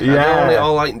pig. I Yeah. don't want it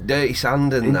all like dirty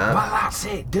sand and Well, that. that's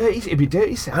it. It'd be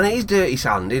dirty sand. And it is dirty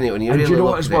sand, isn't it? When you And really do you know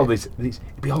look what as at well? it. It'd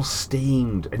be all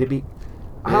steamed, and it'd be.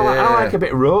 I Yeah. like a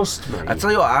bit of roast, mate. I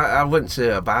tell you what, I went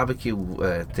to a barbecue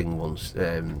thing once.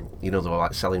 You know, they were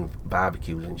like selling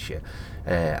barbecues and shit.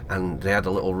 And they had a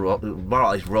little more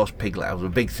like roast piglet. It was a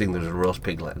big thing. There was a roast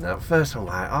piglet, and at first I'm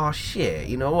like, "Oh shit!"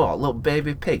 You know what? Little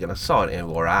baby pig, and I saw it, and it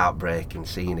was heartbreaking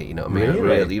seeing it. You know what I mean?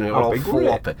 Really? You know, How all big were it?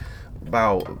 floppy.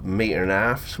 about 1.5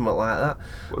 meters, something like that.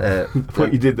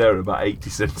 What you did there about 80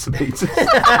 centimetres.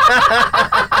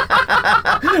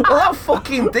 Well, that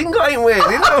fucking thing got in weird,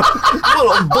 you know.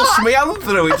 Well, bust my hand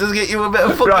through it to get you a bit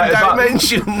of fucking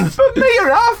dimensions. But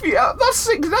 1.5 meters, yeah,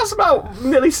 that's about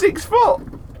nearly 6 foot.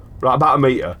 Right, about 1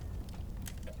 metre.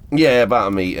 Yeah, about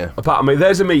 1 metre. About 1 metre.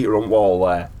 There's 1 metre on wall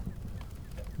there.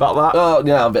 About that. Oh,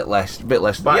 yeah, a bit less.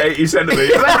 About 80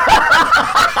 centimetres.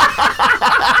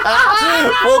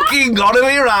 Fucking gotta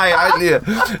be right, aren't you?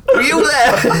 Were you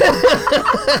there?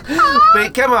 But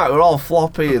it came out, we're all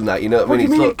floppy and that, you know what I mean?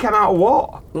 What do you mean it came out of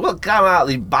what? Well, it came out of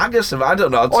the bag or something, I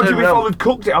don't know. Oh, do you mean they'd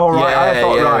cooked it? Oh, right, I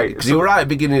thought, right. Because you were right at the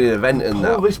beginning of the event and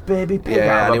that. Pull this baby pig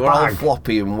Yeah, out and of they a were all bag.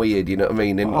 floppy and weird, you know what I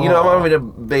mean? And, you know, I'm having a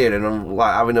beer and I'm,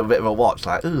 like, having a bit of a watch,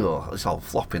 like, oh, it's all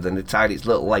floppy. Then they tied its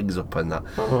little legs up and that.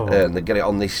 And they get it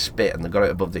on this spit and they got it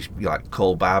above this, like,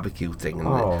 coal barbecue thing.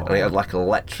 And it had, like, an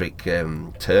electric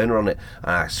turner on it.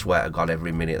 And I swear to God,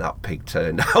 every minute that pig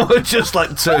turned, I would just,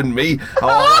 like, turn me. I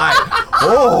was like,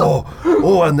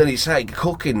 oh, and then it started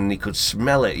cooking and you could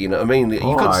smell it, you know what I mean?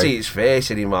 You couldn't see its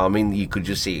face anymore. I mean, you could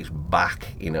just see its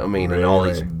back, you know what I mean? Really? And all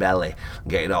its belly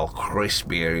getting all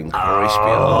crispier and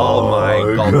crispier. Oh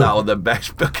my God, that was the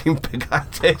best fucking pig I've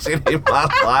tasted in my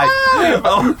life.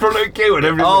 In front of the queue and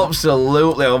everything.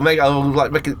 Absolutely. I'll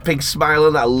like making pig smile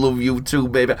and I love you too,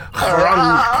 baby.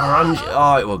 Crunch, crunch.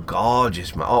 Oh, it was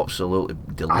gorgeous, man. Absolutely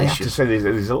delicious. I have to say,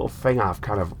 there's a little thing I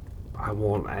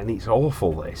want, and it's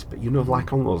awful this, but you know,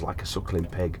 like on those, like a suckling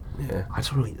pig. Yeah. I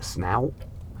just want to eat the snout.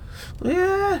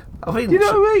 Yeah, I mean, You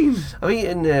know what I mean? I'm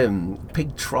eating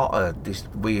pig trotter, this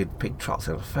weird pig trot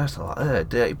thing. First I like,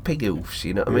 dirty pig hoofs,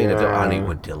 you know what I mean? Yeah. And it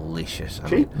was delicious.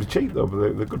 Cheap though,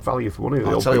 but they're good value for money.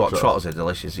 I'll tell you what, trotters are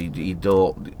delicious. You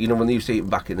don't, you know, when they used to eat them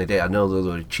back in the day, I know they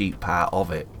were a cheap part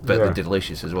of it, but they're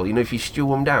delicious as well. You know, if you stew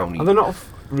them down, and they're not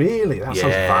really. That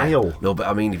sounds vile. No, but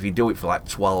I mean, if you do it for like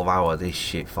 12 hours, this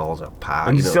shit falls apart.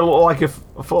 And you you know? still look like a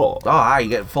foot. Oh, you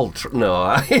get full.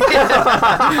 No,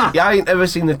 yeah, I ain't ever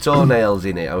seen the toenails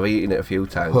in it. I've eaten it a few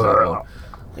times. That one.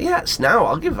 Yeah, snout.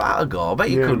 I'll give that a go. I bet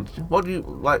you could. What do you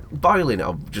like? Boiling it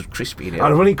or just crisping it?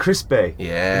 I want it crispy.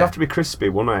 Yeah. It'd have to be crispy,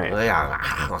 wouldn't it?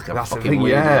 Yeah, like a That's the fucking thing,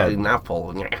 weird Oh, apple.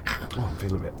 I'm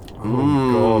feeling a bit. Oh,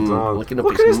 God. No. Looking up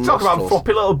Look his at us talk about nostrils.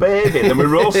 floppy little baby, and then we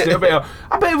roast it a bit.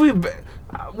 I bet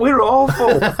we're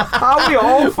awful. Are we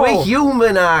awful? We're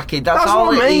human, Arky. That's all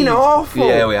what I it mean, is. awful.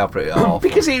 Yeah, we are pretty awful.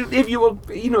 Because if you were,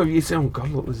 you know, if you say, oh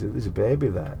God, look, there's a baby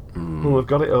there. Well, we've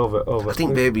got it over. I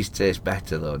think babies taste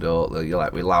better though, don't they? You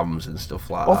like with lambs and stuff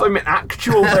like I that. thought you meant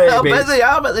actual babies. I bet they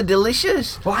are. I bet they're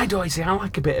delicious. Well, I don't see. I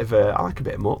like a bit of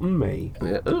mutton, me.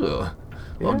 Yeah. Ooh.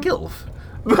 Or gilf.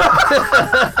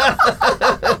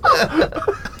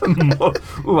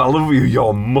 Oh, I love you,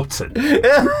 your mutton.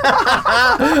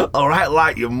 All right,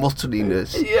 like your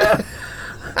muttoniness. Yeah.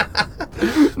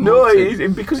 No,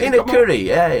 because In it's a curry,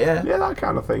 yeah. Yeah, that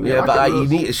kind of thing. Yeah, like but a you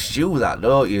roast. need to stew that,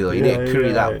 don't you? You need to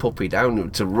curry that puppy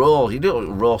down to roast. You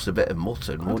don't roast a bit of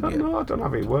mutton, would you? No, I don't know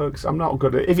how it works. I'm not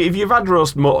good at it. If you've had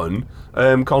roast mutton,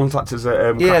 contact us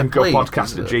at Yeah,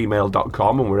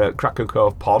 krakencovepodcast@gmail.com, and we're at Kraken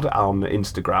Cove Pod on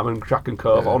Instagram and Kraken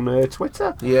Cove on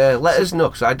Twitter. Yeah, let us know,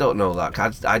 because I don't know that.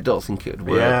 'Cause I don't think it would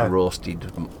work, Yeah.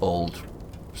 roasted old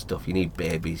stuff. You need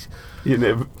babies. You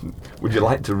know, would you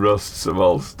like to roast some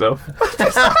old stuff?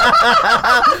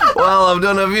 Well, I've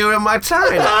done a few in my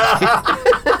time.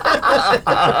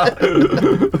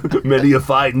 Many a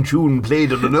fine tune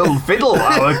played on an old fiddle,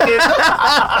 our kid.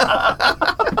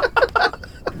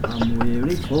 I'm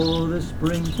weary for the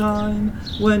springtime,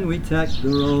 when we take the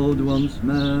road once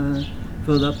more,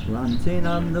 for the planting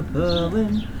and the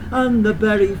pearling and the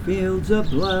berry fields of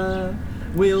Blair.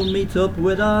 We'll meet up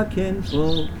with our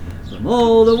kinfolk from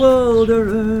all the world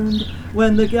around,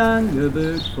 when the gang of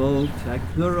bird folk take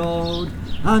the road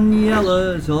and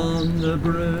yellers on the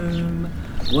broom.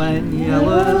 When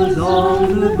yellers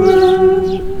on the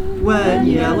broom, when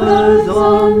yellers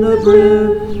on the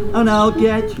broom, and I'll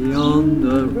get you on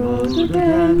the road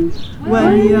again,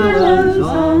 when yellers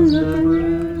on the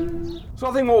broom. So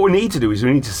I think what we need to do is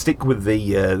we need to stick with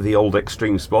the old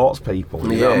extreme sports people.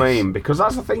 You know what I mean? Because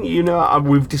that's the thing. You know,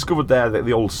 we've discovered there that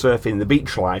the old surfing, the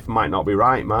beach life might not be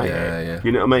right, might it? Yeah.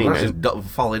 You know what I mean? That's just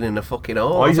falling in the fucking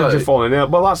hole. Oh, he's not just falling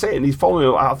in. Well, that's it. And he's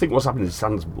falling. I think what's happened is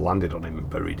sand's landed on him and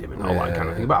buried him and all that kind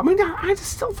of thing. But I mean, I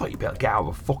just still thought you'd be able to get out of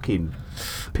a fucking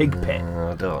pig pit.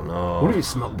 I don't know. What if it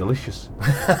smelled delicious?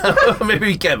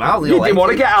 Maybe he came out. You didn't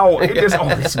want to get out. It just,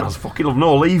 this smells fucking lovely.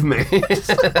 No, leave me.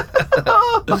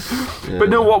 But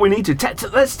no, what we need to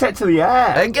let's take to the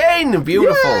air Again,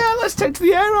 beautiful. Yeah, let's take to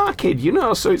the air, our kid. You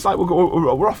know, so it's like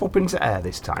we're off up into air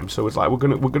this time. So it's like we're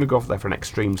gonna go off there for an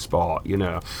extreme sport. You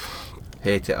know,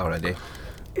 Hate it already.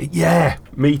 Yeah,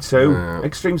 me too.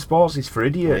 Extreme sports is for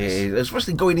idiots. Yeah,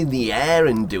 especially going in the air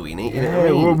and doing it. You know what I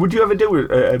Yeah, mean? well, would you ever do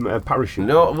a parachute?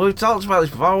 No, we've talked about this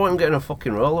before. I wasn't getting a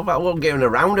fucking rollabout. I wasn't getting a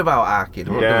roundabout arcade.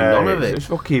 I wasn't doing none of it. It's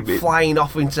fucking flying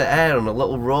off into air on a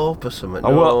little rope or something.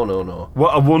 No.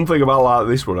 Well, one thing about like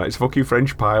this one, right? It's fucking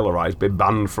French pilot, right? It's been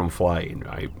banned from flying,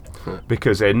 right?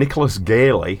 Because Nicholas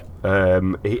Gailey,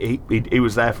 he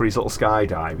was there for his little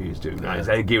skydive he was doing. Right? He's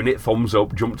there giving it thumbs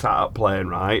up, jumped out of plane,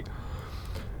 right?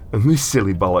 And this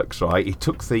silly bollocks, right? He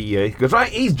took he goes, right,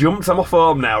 he's jumped, I'm off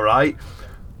home now, right?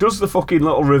 Does the fucking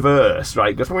little reverse,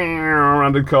 right? Goes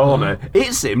around the corner,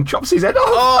 hits him, chops his head off.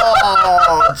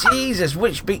 Oh, Jesus,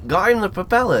 which bit got him the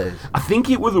propellers? I think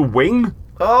it was a wing.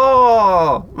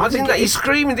 Oh, imagine that he's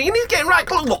screaming, thinking he's getting right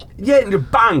close. Yeah, and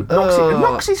bang,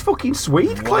 knocks his fucking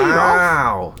Swede clean off.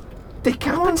 Wow.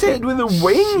 Decapitated with a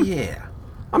wing. Yeah.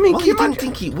 I mean, Well, can you would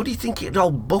imagine? you think it'd all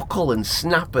buckle and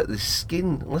snap at the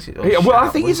skin? Unless it all Yeah, well, I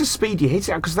sharp, think wouldn't it's the speed you hit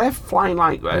it because they're flying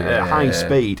like at high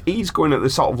speed. He's going at the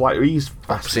sort of like he's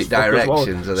fast Opposite as fuck as well.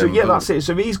 directions of So them yeah, boom. that's it.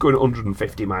 So if he's going at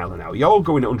 150 mile an hour, you're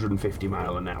going at 150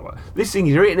 mile an hour. This thing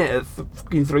you're hitting it at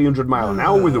fucking 300 mile an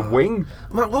hour with a wing.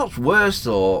 Man, what's worse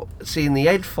though, seeing the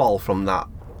head fall from that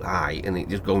height and it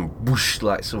just going whoosh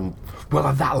like some.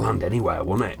 Well, that'll land anywhere,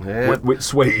 won't it? Yeah. With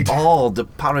Swede. Oh, the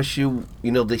parachute,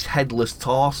 this headless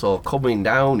torso coming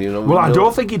down, Well, I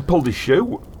don't think he'd pulled his chute.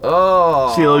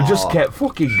 Oh. So he'll just kept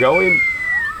fucking going.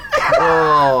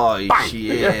 Oh, Bang.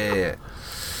 shit.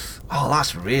 Oh,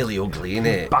 that's really ugly, isn't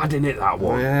it? Bad in it, that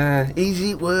one. Yeah. Is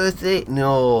it worth it?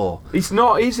 No. It's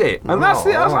not, is it? And No. I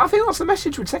think that's the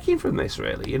message we're taking from this,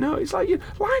 really. It's like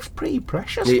life's pretty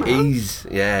precious, It man. is.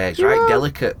 Yeah, it's You right know?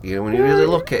 delicate, when you really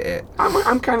look at it.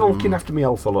 I'm kind of looking after my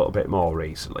health a little bit more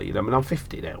recently. I mean, I'm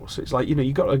 50 now, so it's like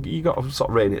you got to sort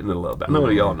of rein it in a little bit. No,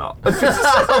 you're not. I'm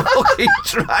fucking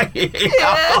trying.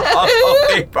 Oh,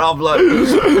 fucking problem.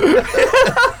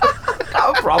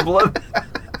 Not a problem.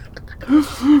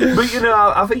 But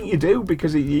I think you do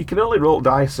because you can only roll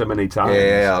dice so many times.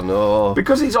 Yeah, I know.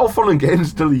 Because it's all fun and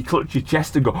games until you clutch your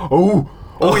chest and go, oh,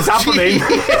 it's happening.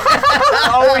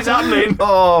 Oh, it's happening.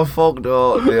 Oh, fuck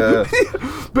no. Yeah.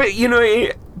 But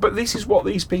but this is what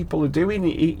these people are doing.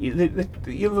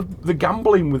 They're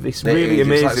gambling with this really It's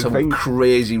amazing like some thing.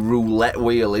 crazy roulette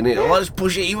wheel in it. Yeah. Let's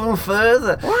push it even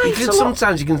further. Right,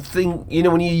 Sometimes you can think,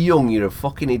 when you're young, you're a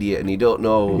fucking idiot and you don't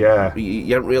know. Yeah.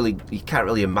 You can't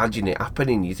really imagine it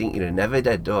happening. You think you're never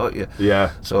dead, don't you?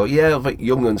 Yeah. So yeah, like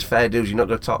young one's fair dues. You're not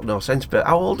going to talk no sense. But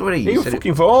how old were he? He was said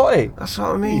fucking 40. That's what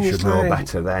I mean. You It's should know like-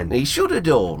 better then. He should have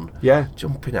done. Yeah.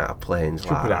 Jumping out of planes.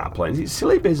 Jumping like out of planes. It's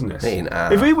silly business. Ain't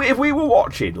it? If we were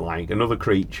watching like another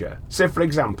creature, say for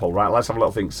example, right, let's have a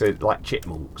little think, say like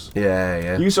chipmunks.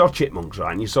 Yeah. You saw chipmunks,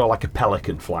 right, and you saw like a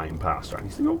pelican flying past, right, and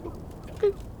you think, oh,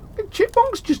 okay,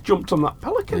 chipmunks just jumped on that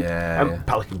pelican. Yeah, And yeah.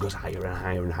 pelican goes higher and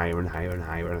higher and higher and higher and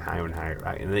higher and higher and higher,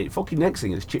 right? And then the fucking next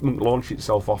thing is chipmunk launched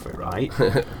itself off it, right?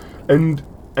 and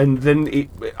then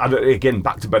again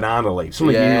back to banana leaf.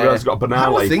 Suddenly you realise it's got a banana I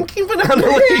was leaf. thinking banana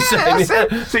leaf. Yeah, that's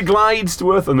it. So he glides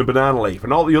to earth on the banana leaf,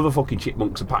 and all the other fucking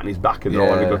chipmunks are patting his back, and they're all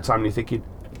having a good time. And you're thinking,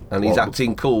 And he's what?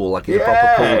 acting cool, like he's a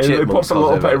proper cool and chipmunk. he puts a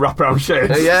little bit of wraparound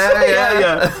shades.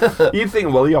 Yeah. You'd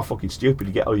think, well, you're fucking stupid.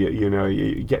 You get,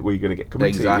 you get where you're going to get coming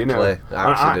Exactly. to.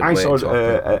 Accident I saw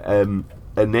waiting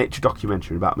a nature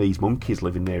documentary about these monkeys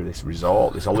living near this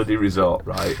resort, this holiday resort,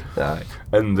 right? Right.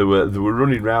 And they were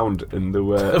running round and they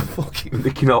were Fucking-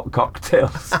 licking out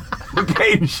cocktails. They're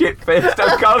getting shit-faced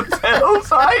on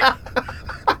cocktails, right?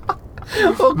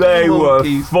 They monkeys.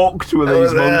 were fucked with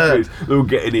these monkeys. They were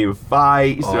getting in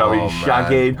fights, they were having man.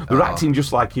 shagging. They were acting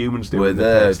just like humans do. Were in the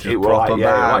they? past. Just It were like, proper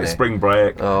like Barney? spring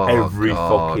break Oh, every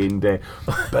God. fucking day.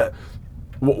 But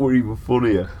what were even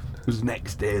funnier was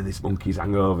next day this monkey's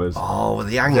hangovers. Oh, were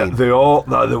they hanging? They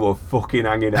were fucking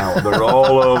hanging out. They're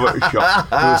all over the shop.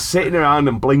 They were sitting around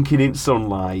and blinking in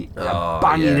sunlight,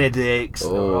 banging yeah. headaches.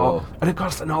 Oh. And of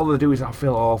course, then all they do is, I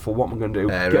feel awful. What am I going to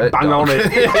do? Air Get it, bang on dog.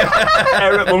 it.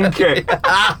 Air it, monkey.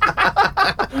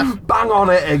 Bang on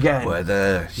it again. Were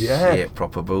they? Yeah. Shit,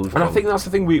 proper booze. And I think that's the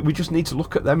thing. We just need to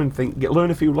look at them and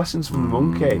learn a few lessons from the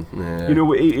monkey. yeah.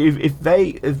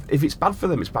 If it's bad for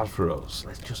them, it's bad for us.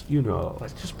 Let's just be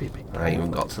a bit. I even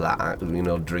got to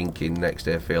that, drinking next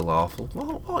day, feel awful.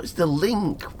 What is the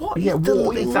link? What is Yeah, the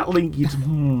what link? is that link?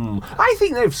 I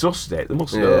think they've sussed it. They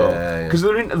must know. Yeah. Because they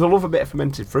love a bit of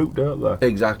fermented fruit, don't they?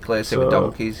 Exactly. Same with So-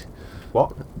 donkeys.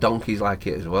 What? Donkeys like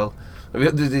it as well.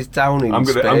 There's this town in I'm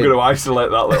Spain. gonna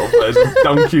isolate that little place.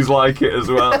 Donkeys like it as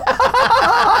well.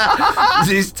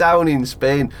 This town in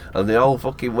Spain, and they all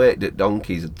fucking wait at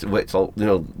donkeys. Wait till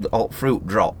all fruit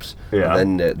drops, Yeah.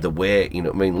 and then they wait. You know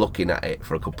what I mean? Looking at it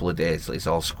for a couple of days, till it's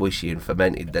all squishy and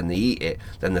fermented. Then they eat it.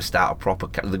 Then they start a proper.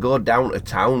 They go down to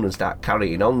town and start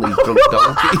carrying on these drunk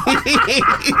donkeys.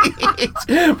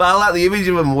 But I like the image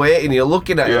of them waiting. You're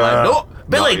looking at it like, no,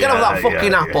 Billy, get off that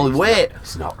fucking apple. Wait.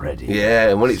 It's not ready. Yeah,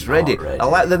 and when it's ready, not ready. I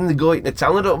like them. They go into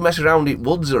town. They don't mess around. It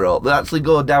woods her up. They actually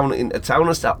go down into town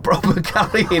and start proper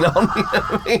carrying on. You know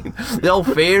what I mean? They all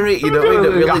fear it. You know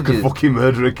what I mean? I could fucking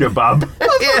murder a kebab.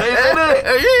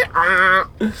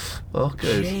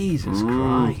 Okay. Jesus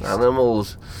Christ.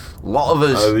 Animals. A lot of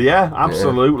us. Yeah,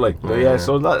 absolutely. Yeah.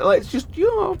 So let's just,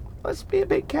 let's be a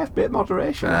bit careful, bit of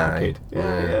moderation, now, kid.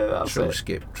 Yeah, that's true, it.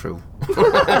 Skip, true.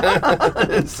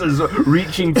 This is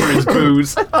reaching for his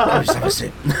booze. Just have a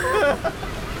sip.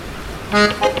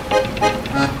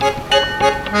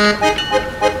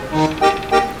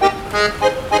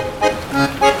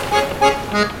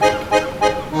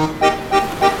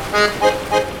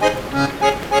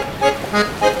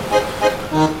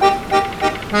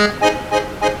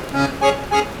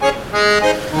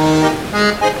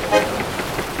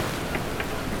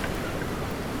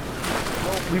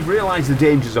 We've realised the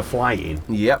dangers of flying,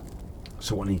 Yep.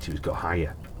 so what I need to do is go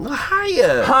higher.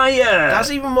 Higher. Higher! That's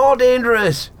even more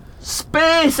dangerous.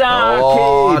 Space Oh, I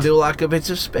Arcade! do like a bit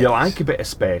of space. You like a bit of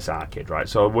Space Arcade, right?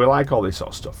 So we like all this sort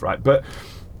of stuff, right? But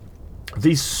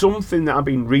there's something that I've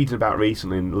been reading about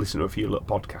recently and listening to a few little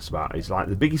podcasts about. Is like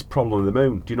the biggest problem on the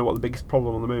moon. Do you know what the biggest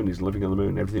problem on the moon is? Living on the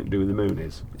moon, everything to do with the moon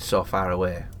is? It's so far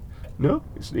away. No,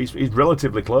 it's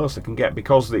relatively close. They can get,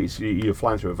 because you're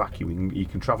flying through a vacuum, you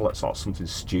can travel at sort of something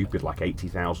stupid like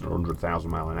 80,000 or 100,000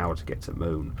 mile an hour to get to the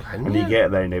moon. And you get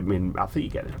there, and I think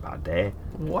you get there in about a day.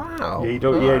 Wow. Yeah, it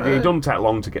doesn't take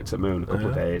long to get to the moon, a couple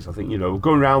of days. I think,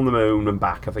 going around the moon and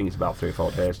back, I think it's about 3 or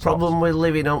 4 days. Problem with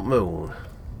living on moon.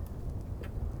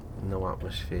 No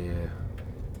atmosphere.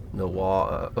 No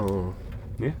water. Oh.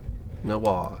 Yeah. No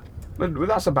water. Well,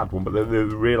 that's a bad one, but they're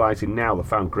realising now they've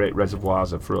found great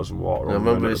reservoirs of frozen water. I on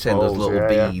the remember moon you at the saying those poles. little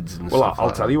Yeah. beads and Well, stuff I'll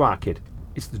like tell that. you what, kid.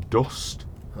 It's the dust.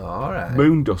 Alright.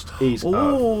 Moon dust is a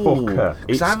fucker.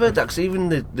 Because I've heard that, because even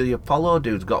the Apollo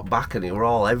dudes got back and it were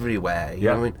all everywhere. You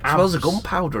know what I mean? It smells of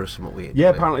gunpowder or something weird. Yeah,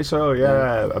 apparently so,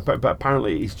 yeah. But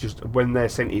apparently it's just, when they're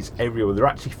saying it's everywhere, they're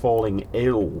actually falling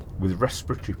ill with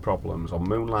respiratory problems on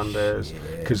moon landers.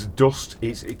 Because dust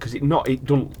is, because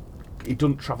it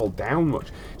doesn't travel down much.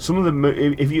 Some of the,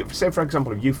 if you, say for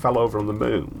example, if you fell over on the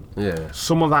moon,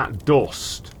 some of that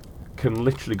dust can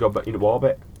literally go back into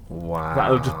orbit. Wow.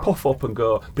 That'll just puff up and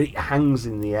go, but it hangs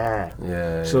in the air.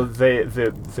 Yeah. So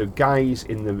the guys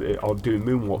in the are doing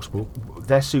moonwalks.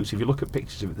 Their suits, if you look at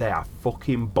pictures of it, they are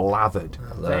fucking blathered.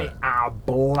 They are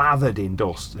blathered in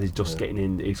dust. There's dust getting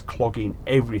in. It's clogging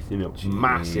everything up.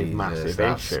 Massive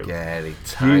that's issue. Scary.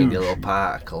 Tiny Huge. little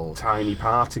particles. Tiny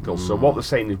particles. So what they're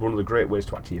saying is one of the great ways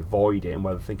to actually avoid it, and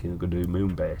where they're thinking they're going to do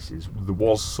moon bases, there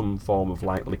was some form of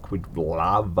like liquid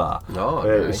lava.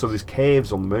 Nice. So there's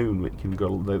caves on the moon that can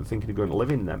go. They're thinking of going to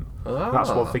live in them. That's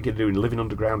what they're thinking of doing, living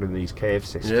underground in these cave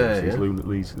systems,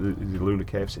 these lunar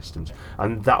cave systems,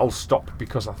 and that'll stop,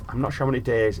 because I'm not sure how many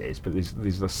days it is, but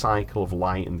there's a cycle of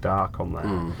light and dark on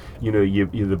there.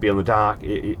 You'll be on the dark,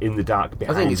 in the dark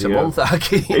behind. I think it's a month,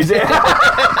 Aki. Is it?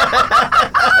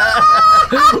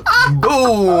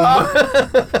 Boom!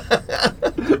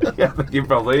 Yeah, I think it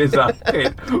probably is that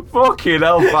kid. Fucking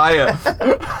hellfire.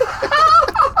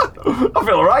 I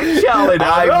feel right, Charlie.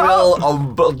 Now. I will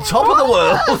on top of the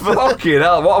world. Fucking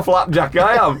hell, what a flapjack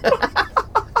I am.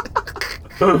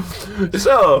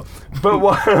 So, but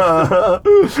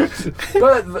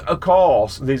of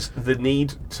course, there's the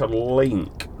need to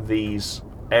link these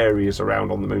areas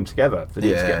around on the moon together. They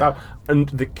need to get back, and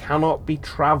they cannot be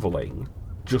travelling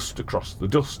just across the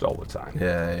dust all the time.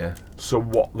 Yeah. So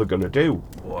what they're going to do?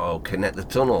 Whoa, connect the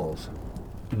tunnels.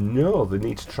 No, they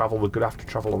need to travel. They're going to have to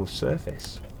travel on the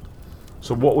surface.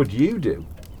 So what would you do?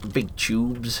 Big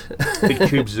tubes. Big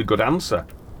tubes is a good answer.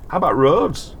 How about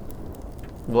roads?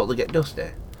 What, they get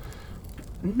dusty?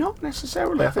 Not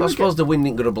necessarily. I suppose the wind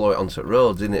ain't going to blow it onto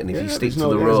roads, isn't it? And if you stick to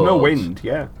the roads... There's no wind,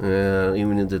 yeah.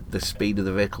 Even in the speed of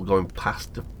the vehicle going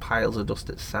past the piles of dust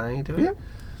at the side of it. Yeah.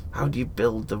 How do you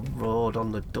build the road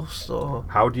on the dust, though?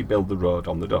 How do you build the road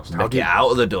on the dust? Make it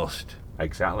out of the dust.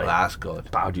 Exactly. Well, that's good.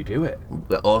 But how do you do it?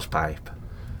 The hose pipe.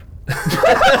 I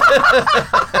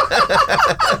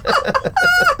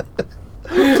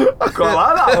quite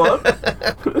like that one.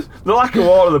 The lack of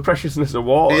water, the preciousness of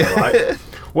water, right?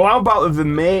 Well, how about if they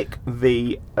make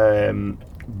the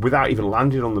without even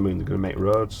landing on the moon, they're going to make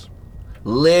roads.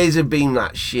 Laser beam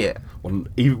that shit. Well,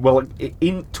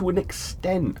 to an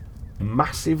extent,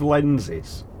 massive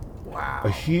lenses. Wow. A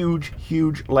huge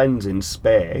lens in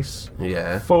space.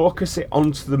 Yeah. Focus it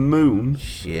onto the moon.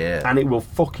 Shit. And it will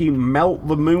fucking melt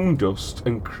the moon dust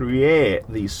and create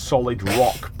these solid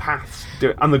rock paths.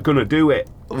 And they're gonna do it.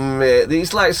 Mate,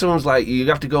 it's like someone's like, you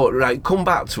have to go, right, come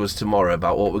back to us tomorrow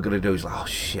about what we're going to do. He's like, oh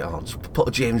shit, I'll just put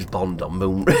a James Bond on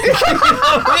Moon.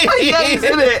 Yeah,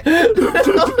 isn't it?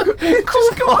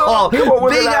 Just come on,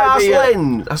 with big an ass idea.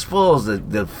 lens. I suppose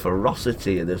the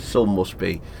ferocity of the sun must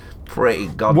be pretty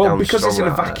goddamn Well, because strong it's in a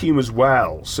like that. vacuum as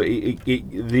well, so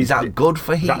Is that good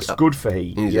for heat? That's good for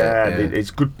heat. Is it? Yeah, Yeah.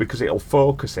 it's good because it'll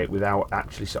focus it without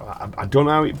actually. So I don't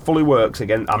know how it fully works.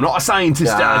 Again, I'm not a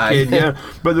scientist, kid, yeah.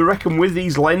 But they reckon with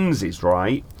these lenses,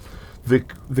 right? They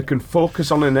can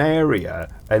focus on an area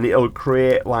and it'll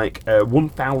create like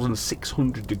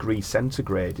 1,600 degrees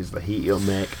centigrade is the heat it'll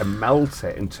make and melt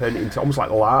it and turn it into almost like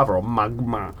lava or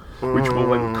magma, which will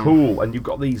then cool. And you've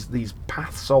got these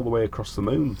paths all the way across the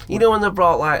moon. You know when they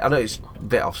brought, like, I know it's a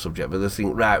bit off subject, but they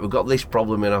think, right, we've got this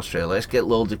problem in Australia, let's get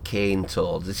loads of cane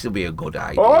toads, this will be a good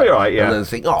idea. Oh, right, yeah. And then they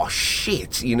think, oh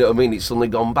shit, you know what I mean, it's suddenly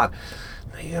gone bad.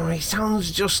 You know, it sounds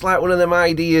just like one of them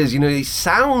ideas, you know, it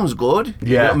sounds good.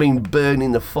 You know what I mean,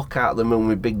 burning the fuck out of the moon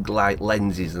with big light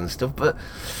lenses and stuff, but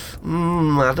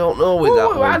I don't know with that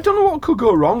one. I don't know what could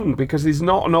go wrong because there's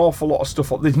not an awful lot of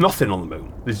stuff. There's nothing on the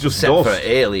moon. There's just Except dust. for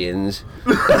aliens.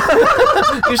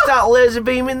 You start laser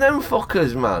beaming them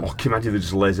fuckers, man. Oh, can you imagine they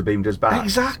just laser beamed us back?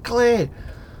 Exactly.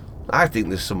 I think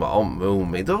there's something on the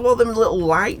moon, mate. There's all them little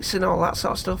lights and all that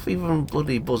sort of stuff. Even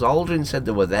bloody Buzz Aldrin said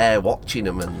they were there watching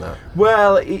them and that.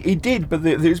 Well, he did, but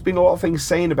there's been a lot of things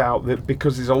saying about that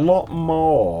because there's a lot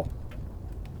more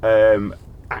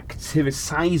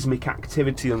seismic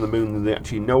activity on the moon than they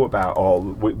actually know about, or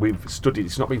we've studied.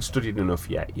 It's not been studied enough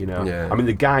yet, you know. Yeah. I mean,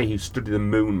 the guy who studied the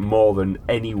moon more than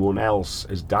anyone else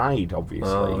has died,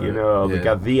 obviously. Oh, you know, the yeah.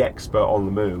 guy, the expert on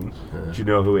the moon. Do you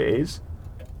know who it is?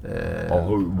 Or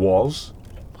who it was?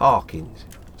 Hawkins.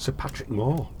 Sir Patrick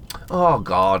Moore. Oh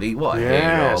God, what a hero! I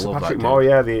Yeah, Sir love Patrick that Moore.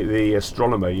 dude. Yeah, the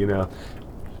astronomer. You know,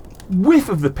 whiff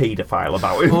of the paedophile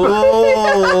about him.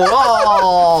 Oh,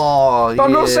 But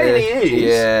I'm not yeah, saying he is.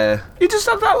 Yeah. You just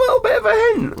had that little bit of a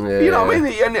hint. You know what I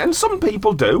mean? And some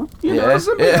people do. You know,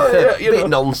 some people, you Bit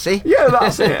know. noncy. Yeah,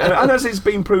 that's it. And as it's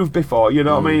been proved before, you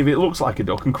know what I mean? If it looks like a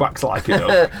duck and quacks like a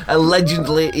duck,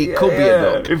 Allegedly, it could be a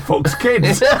duck. It fucks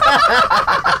kids.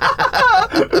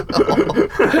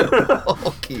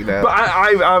 Fucking hell. But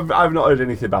I've not heard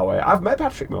anything about it. I've met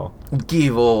Patrick Moore.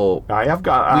 Give up. I have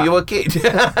got. Were you a kid?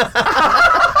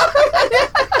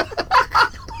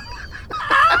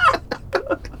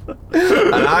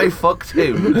 And I fucked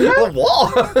him.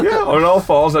 What? Yeah, on all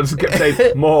fours, I just kept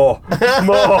saying, more.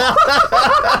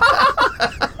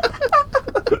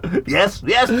 Yes,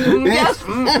 yes, yes,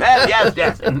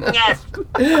 yes.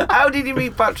 How did you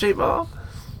meet Patrick Moore?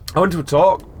 I went to a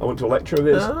talk. I went to a lecture of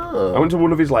his. Oh. I went to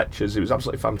one of his lectures. It was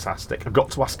absolutely fantastic. I got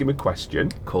to ask him a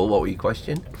question. Cool, what were your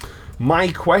question?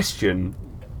 My question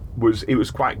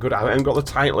was quite good. I haven't got the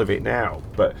title of it now,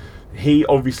 but he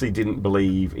obviously didn't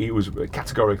believe, he was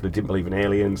categorically didn't believe in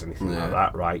aliens, anything like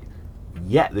that, right?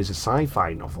 Yet there's a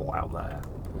sci-fi novel out there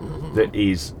that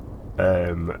is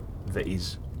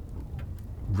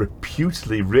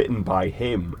reputedly written by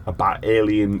him about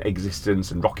alien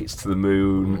existence and rockets to the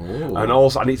moon. Ooh.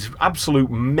 and it's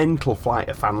absolute mental flight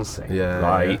of fancy,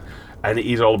 right? Yeah. And it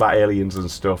is all about aliens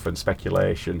and stuff and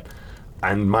speculation.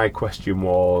 And my question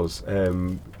was,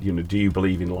 do you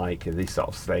believe in like this sort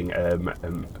of thing?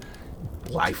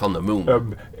 Life on the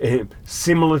moon.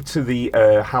 Similar to the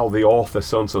how the author,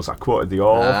 so I quoted the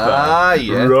author,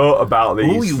 Yeah. wrote about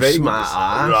these Ooh, you things, smart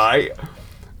ass. right?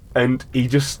 And he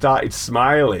just started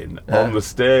smiling on the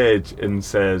stage and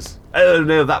says, "Oh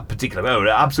no, that particular moment,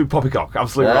 absolute poppycock,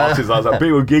 absolute rotties." I was like,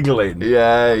 people were giggling.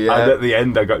 Yeah. And at the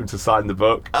end, I got him to sign the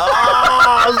book.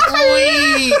 Oh,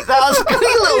 sweet! That's a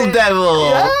sweet little devil.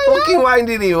 Fucking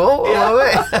winding you up. I love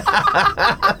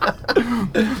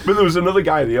it. But there was another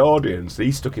guy in the audience.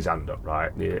 He stuck his hand up,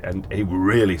 right, and he was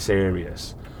really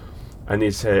serious. And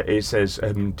he says,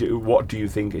 "What do you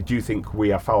think? Do you think we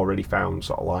have already found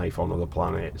sort of life on other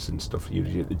planets and stuff? Do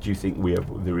you think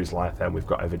there is life there and we've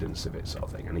got evidence of it, sort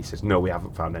of thing?" And he says, "No, we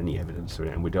haven't found any evidence of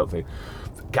it, and we don't think."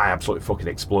 The guy absolutely fucking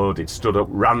exploded, stood up,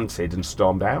 ranted, and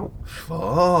stormed out.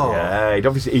 Oh. Yeah,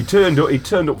 he turned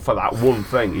up for that one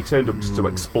thing. He turned up just to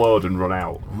explode and run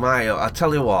out. I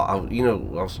tell you what, I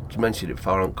was mentioning it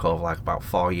before on Cove like about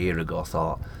 4 years ago. I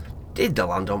thought, did they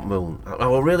land on the moon? I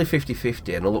was really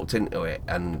 50-50 and I looked into it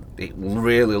and it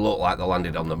really looked like they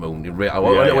landed on the moon. I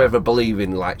don't ever believe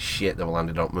in like shit they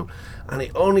landed on the moon. And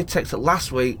it only takes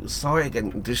last week, saw it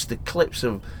again, just the clips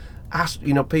of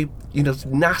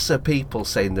NASA people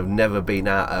saying they've never been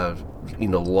out of,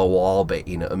 low orbit,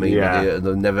 you know what I mean? Yeah.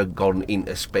 They've never gone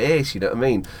into space, you know what I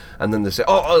mean? And then they say,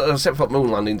 except for moon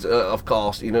landings, of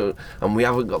course, and we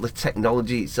haven't got the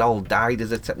technology. It's all died as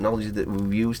the technology that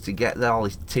we've used to get there, all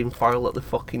this tinfoil that they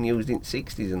fucking used in the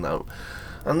 60s and that.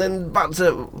 And then back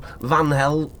to Van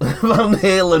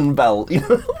Halen belt,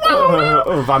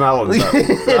 Van Allen. And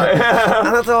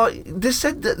I thought, they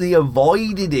said that they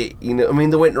avoided it, they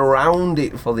went around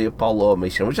it for the Apollo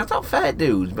mission, which I thought fair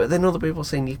dues, but then other people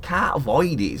saying you can't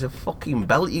avoid it, it's a fucking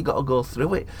belt, you got to go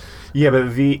through it. Yeah,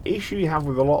 but the issue you have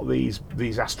with a lot of these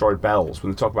asteroid belts,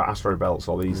 when they talk about asteroid belts,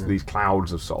 or these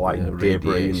clouds of sort of like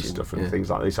debris and stuff and things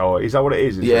like this, is that what it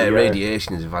is?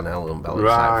 Radiation is a Van Halen belt.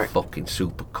 Right. It's like fucking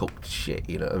super cooked shit,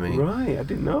 you know what I mean? Right, I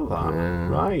didn't know that.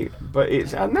 Right, but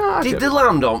it's no. Did they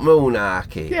land on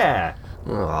Moonarchy? Yeah.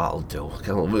 Oh, that'll do.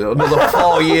 Another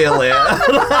 4 year later.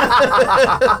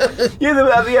 Yeah,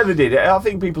 at the end they did. I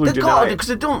think people who deny it, because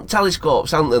they don't telescopes,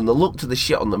 haven't they? And they look to the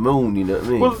shit on the moon. You know what I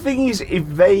mean? Well, the thing is, if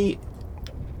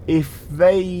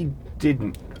they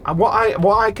didn't, what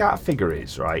I can't figure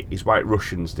is why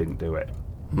Russians didn't do it.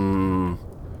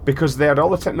 Because they had all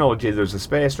the technology, there was a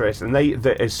space race, and they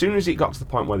as soon as it got to the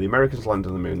point where the Americans landed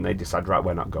on the moon, they decided, right,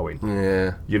 we're not going.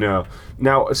 Yeah.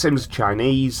 Now, same as the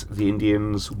Chinese, the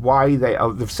Indians, why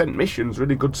they've sent missions,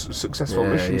 really good, successful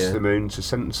missions to the moon, to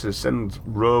send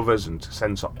rovers and to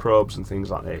send sort of probes and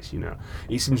things like this.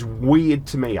 It seems weird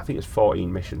to me. I think it's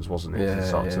 14 missions, wasn't it,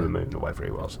 to the moon or whatever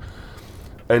it was,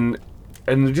 and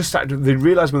they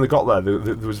realised when they got there,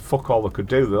 there was fuck all they could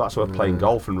do. That's why they're playing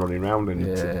golf and running around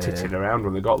and titting around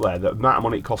when they got there. The amount of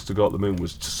money it cost to go to the moon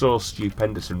was so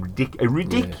stupendous and a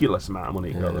ridiculous amount of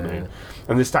money to go to the moon.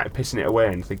 And they started pissing it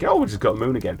away and thinking, we just got the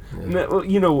moon again. And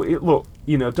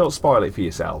don't spoil it for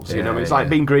yourselves. It's like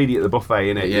being greedy at the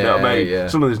buffet, innit? You know what I mean? Yeah.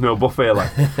 Suddenly there's no buffet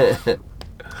left.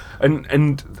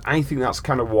 And I think that's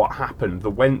kind of what happened. They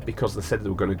went because they said they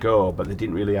were going to go, but they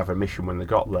didn't really have a mission when they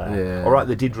got there. All right,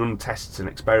 they did run tests and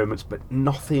experiments, but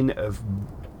nothing of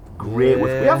great. We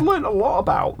have learned a lot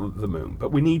about the moon,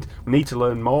 but we need to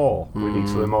learn more. We need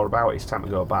to learn more about it. It's time to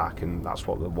go back, and that's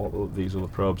what these other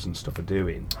probes and stuff are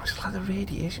doing. It's like the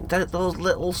radiation. Those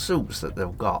little suits that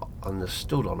they've got, and they're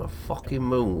stood on a fucking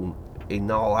moon in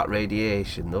all that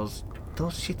radiation. Those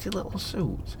shitty little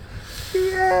suits.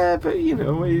 Yeah, but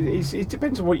it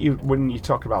depends on when you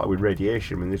talk about it with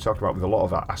radiation. When they talk about with a lot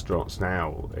of astronauts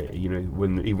now,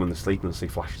 when they sleep and they see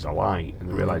flashes of light, and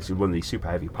they realise when these super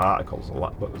heavy particles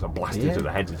are blasted to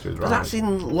the heads and through the eyes. That's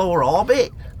in lower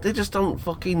orbit. They just don't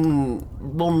fucking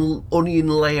run onion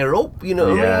layer up. You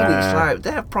know what I mean? It's like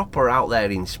they're proper out there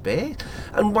in space.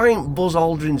 And why ain't Buzz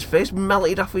Aldrin's face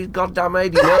melted off his goddamn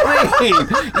head? You know what I mean?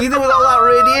 You know, with all that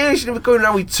radiation, we're going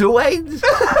around with 2 heads.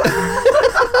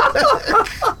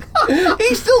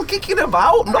 He's still kicking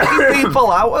about, knocking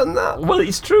people out and that. Well,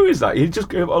 it's true, is that?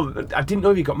 I didn't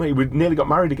know if he got married. He nearly got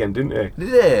married again, didn't he?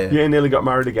 Did he? Yeah, nearly got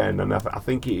married again, and I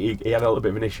think he had a little bit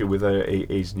of an issue with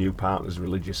his new partner's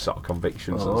religious sort of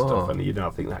convictions and stuff, and I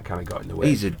think that kind of got in the way.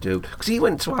 He's a dude. Because he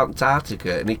went to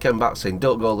Antarctica and he came back saying,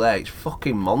 don't go there, it's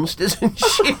fucking monsters and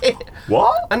shit.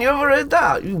 What? And you ever heard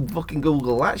that? You fucking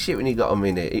Google that shit when you got a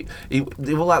minute.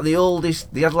 They were like the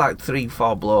oldest, they had like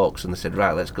 3-4 blokes, and they said,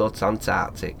 right, let's go to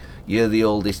Antarctic. You're the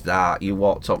oldest that, you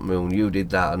walked up moon, you did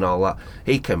that and all that.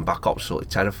 He came back absolutely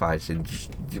terrified, saying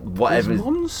whatever. There's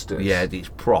monsters? Yeah, it's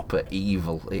proper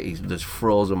evil. There's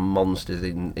frozen monsters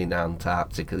in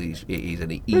Antarctica. It is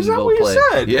an evil place. Is that what you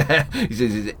said? Yeah, he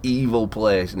says it's an evil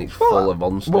place and it's full of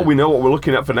monsters. Well, we know what we're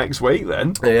looking at for next week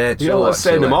then. Yeah, let's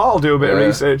send them all, do a bit of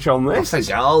research on this. I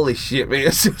think all this shit, mate.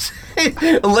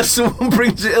 Unless someone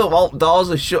brings it up, all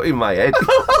doors are shut in my head.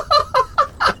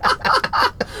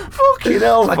 Fucking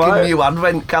hell, like a new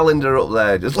advent calendar up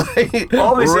there, just like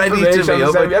all this ready to be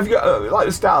open. Have you got, like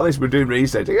the start of this, we're doing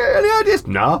research. Any ideas?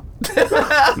 No.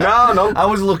 No. I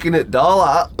was looking at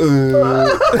Dollar,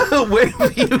 waiting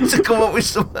for you to come up with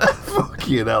some.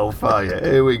 Fucking hellfire.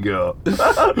 Here we go.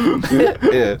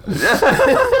 Yeah.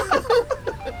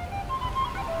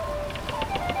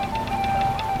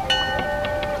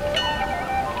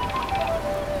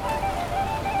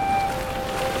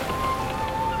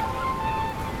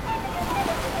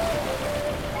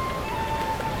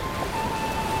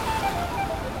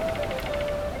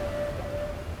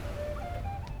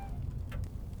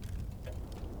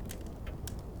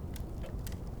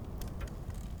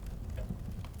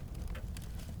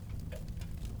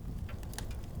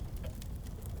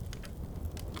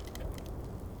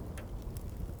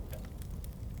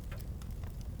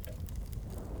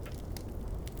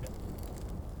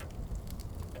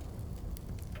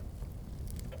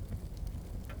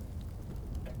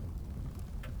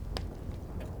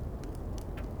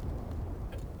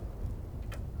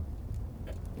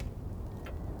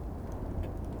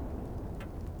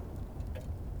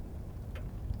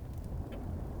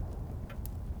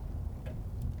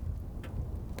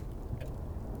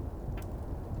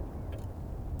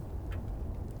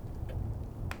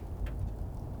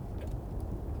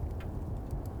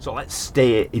 So let's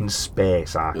stay in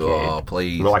space, arcade. Oh,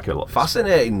 please. I like it a lot.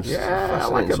 Fascinating. Yeah, I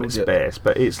like Fascinating a bit subject. space,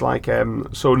 but it's like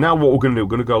so now what we're going to do? We're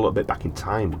going to go a little bit back in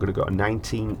time. We're going to go to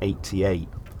 1988.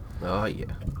 Oh, yeah.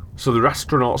 So the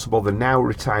astronauts aboard the now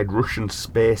retired Russian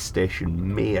space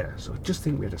station Mir. So just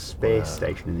think we had a space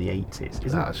station in the 80s.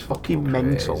 Isn't That's that fucking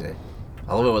mental? crazy.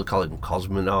 I love it when they call them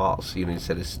cosmonauts,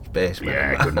 instead of spacemen.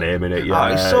 Yeah, good naming it. Yeah,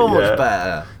 Oh, it's so much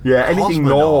better. Yeah, anything Cosmonaut.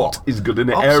 naught is good, isn't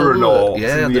it? Absolutely. Aeronaut.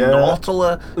 Yeah, the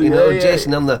Nautila. Yeah.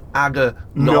 Jason and the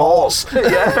Naughts. Argonauts.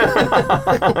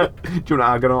 Yeah. Do you know what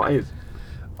Argonaut is?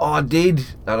 Oh, I did.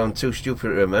 And I'm too stupid to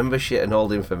remember shit and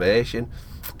old information.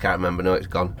 Can't remember, no, it's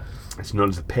gone. It's known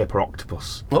as the paper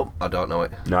octopus. Oh, I don't know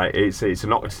it. No, it's a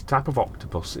type of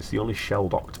octopus. It's the only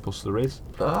shelled octopus there is.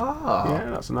 Oh. Yeah,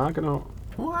 that's an Argonaut.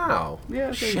 Wow. Yeah, there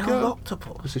you Shelled go.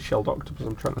 octopus. It's a shelled octopus.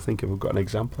 I'm trying to think if I've got an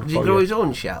example. Does he for grow you. his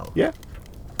own shell? Yeah.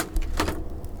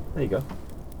 There you go.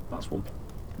 That's one.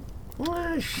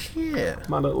 Oh, shit.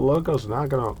 My little logo's an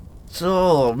Argonaut.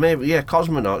 So, maybe, yeah,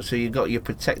 cosmonaut, so you got your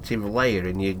protective layer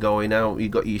and you're going out, you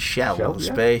got your shell, Yeah.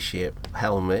 spaceship,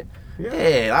 helmet. Yeah.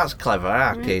 Hey, that's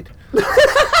clever, kid.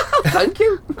 Thank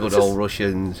you. Good old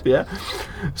Russians. Yeah.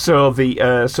 So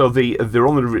they're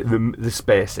on the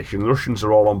space station. The Russians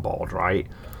are all on board, right?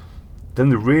 Then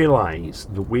they realise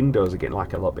the windows are getting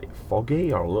like a little bit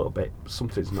foggy or a little bit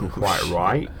something's not quite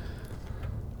right,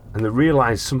 and they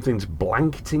realise something's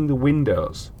blanketing the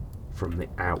windows from the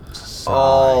outside.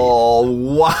 Oh,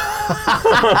 wow.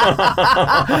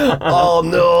 Oh,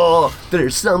 no.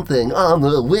 There's something on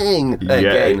the wing.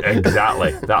 Again. Yeah,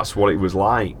 exactly. That's what it was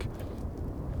like.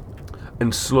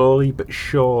 And slowly but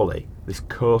surely, this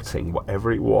coating,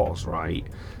 whatever it was, right,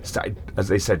 started, as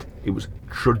they said, it was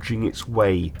trudging its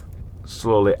way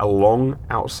slowly along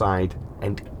outside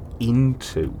and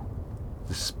into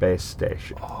the space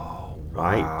station. Oh,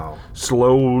 right? wow.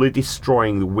 Slowly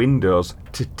destroying the Windows'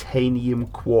 titanium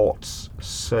quartz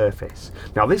surface.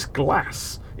 Now, this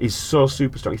glass is so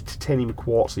super strong. It's titanium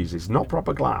quartz. It's not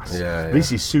proper glass. Yeah.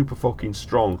 This is super fucking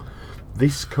strong.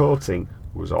 This coating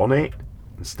was on it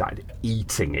and started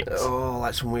eating it. Oh,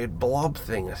 like some weird blob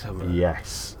thing or something.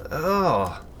 Yes.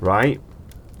 Oh. Right?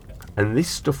 And this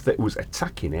stuff that was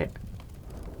attacking it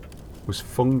was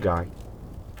fungi.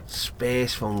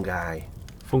 Space fungi.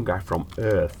 Fungi from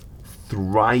Earth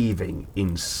thriving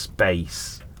in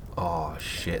space. Oh,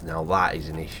 shit, now that is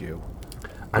an issue.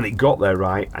 And it got there,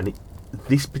 right? And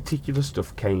this particular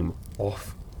stuff came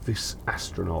off this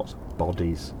astronaut's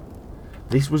bodies.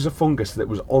 This was a fungus that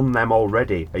was on them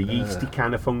already, a yeasty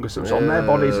kind of fungus that was on their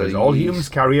bodies, as all yeast. humans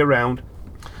carry around.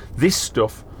 This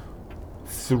stuff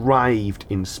thrived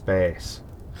in space.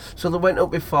 So they went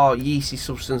up before, yeasty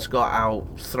substance got out,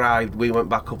 thrived, we went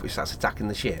back up, it starts attacking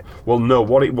the ship. Well, no,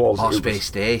 what it was... Oh, it space was,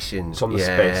 station. It's on the Yeah,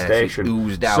 space so it station.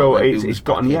 oozed out. So and it's oozed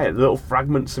gotten, back in. little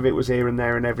fragments of it was here and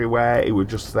there and everywhere. It was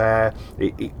just there.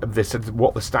 They said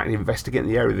what they're starting to investigate in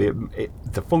the area,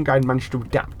 the fungi managed to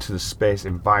adapt to the space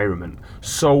environment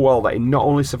so well that it not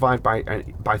only survived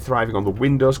by thriving on the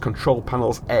windows, control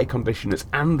panels, air conditioners,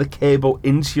 and the cable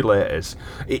insulators,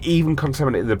 it even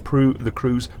contaminated the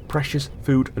crew's precious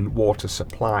food and water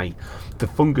supply. The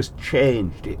fungus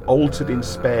changed, it altered in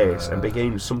space and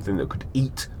became something that could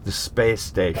eat the space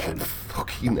station.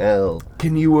 Fucking hell.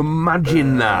 Can you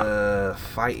imagine that?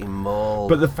 Fighting mold.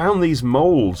 But they found these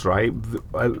moles, right?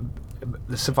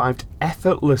 They survived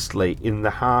effortlessly in the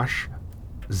harsh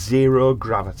zero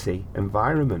gravity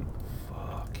environment.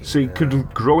 So it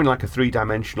could grow in like a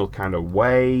three-dimensional kind of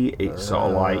way. It's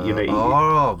sort of like,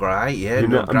 oh, right, yeah, you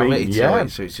know no what I mean? gravity to Yeah. it,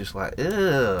 so it's just like,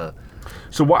 ugh.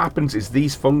 So what happens is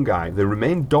these fungi, they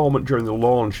remain dormant during the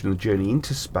launch and the journey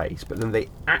into space, but then they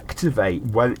activate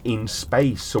when in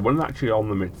space. So when they're actually on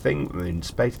them in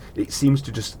space, it seems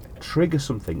to just trigger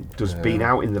something. Just being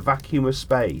out in the vacuum of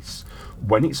space,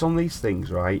 when it's on these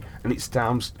things, right, and it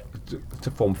starts to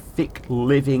form thick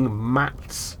living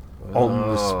mats on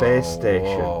the space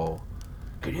station. Whoa.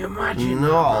 Can you imagine?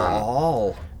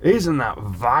 No. Isn't that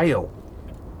vile?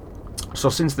 So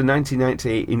since the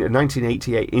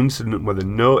 1988 incident where they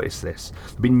noticed this, there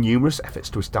have been numerous efforts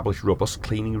to establish robust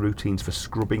cleaning routines for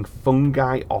scrubbing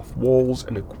fungi off walls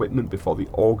and equipment before the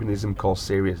organism caused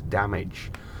serious damage.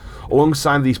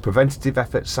 Alongside these preventative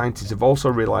efforts, scientists have also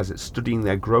realised that studying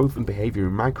their growth and behaviour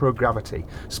in microgravity,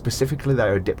 specifically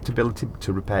their adaptability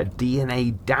to repair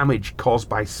DNA damage caused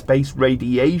by space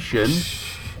radiation,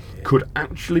 could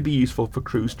actually be useful for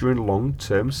crews during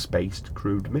long-term space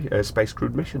crewed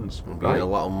missions. Right? A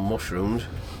lot of mushrooms.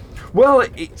 Well,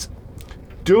 it's...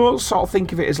 Don't sort of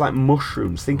think of it as like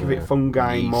mushrooms. Think of it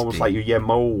fungi, Yeasty. almost like your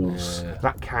moles.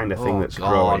 That kind of thing that's God,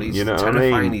 growing. He's You know what I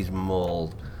terrifying, mean? his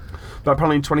mold. But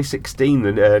apparently in 2016,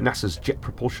 NASA's Jet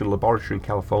Propulsion Laboratory in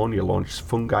California launched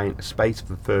fungi into space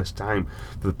for the first time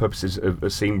for the purposes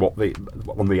of seeing what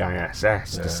on the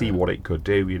ISS to see what it could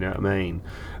do. You know what I mean?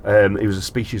 It was a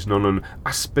species known as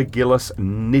Aspergillus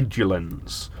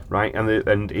nidulans, right? And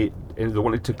they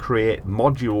wanted to create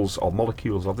modules or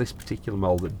molecules of this particular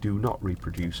mold that do not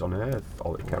reproduce on Earth,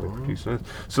 or that can reproduce on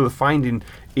Earth. So they're finding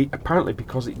it apparently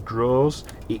because it grows,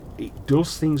 it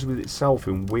does things with itself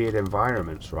in weird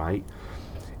environments, right?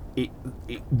 It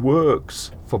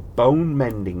works for bone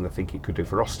mending. I think it could do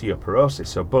for osteoporosis,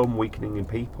 so bone weakening in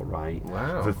people, right?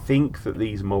 Wow. They think that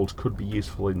these molds could be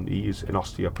useful in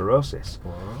osteoporosis.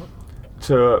 Wow.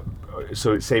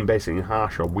 So it's saying basically in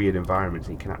harsh or weird environments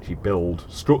it can actually build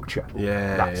structure.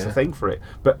 Yeah, That's the thing for it.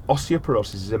 But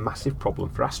osteoporosis is a massive problem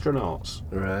for astronauts.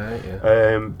 Right,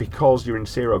 yeah. Because you're in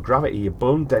zero gravity, your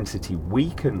bone density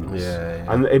weakens.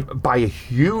 Yeah. And by a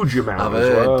huge amount I've as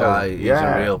heard well. that is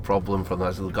a real problem from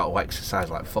those. They've got to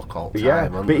exercise like fuck all the time. Yeah,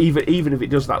 haven't but they? even if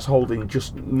it does, that's holding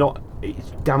just not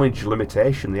it's damage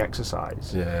limitation. The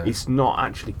exercise, it's not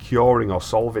actually curing or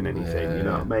solving anything. You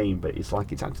know what I mean? But it's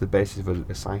like it's actually the basis of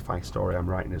a sci-fi story I'm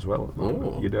writing as well at the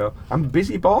moment. Ooh. You know, I'm a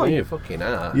busy boy. You fucking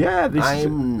are. Yeah,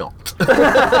 I'm not.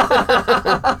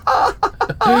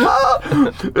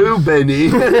 Ooh, Benny.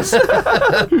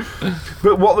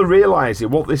 But what they're realising,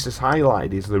 what this has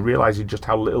highlighted, is they're realising just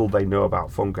how little they know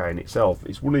about fungi in itself.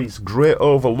 It's one of these great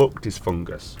overlooked is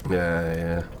fungus.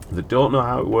 Yeah. They don't know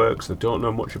how it works. They don't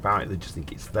know much about it. They just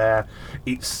think it's there.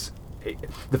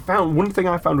 One thing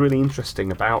I found really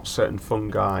interesting about certain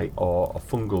fungi or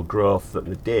fungal growth that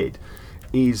they did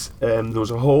is there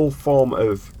was a whole form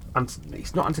of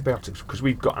it's not antibiotics because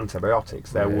we've got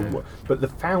antibiotics. They're one way, but they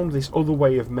found this other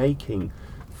way of making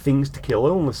things to kill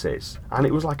illnesses, and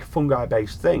it was like a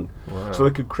fungi-based thing. Wow. So they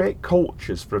could create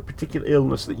cultures for a particular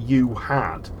illness that you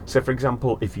had. So, for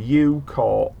example, if you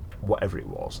caught whatever it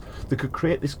was, they could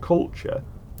create this culture,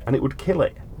 and it would kill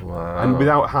it. Wow. And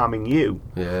without harming you.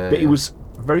 Yeah. But it was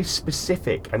very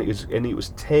specific, and it was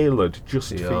tailored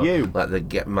just for you. Like they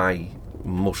get my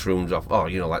mushrooms off,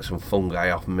 like some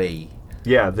fungi off me.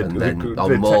 Yeah, And then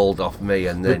mould off me,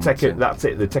 and then that's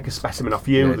it. They take a specimen off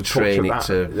you, the train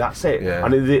culture it that's it. Yeah.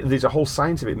 And there's a whole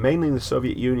science of it. Mainly in the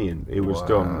Soviet Union, it was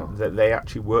done that they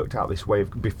actually worked out this way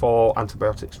before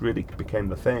antibiotics really became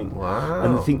the thing. Wow.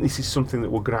 And I think this is something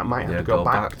that might have to go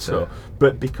back to.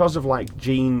 But because of like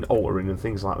gene altering and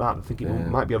things like that, I think it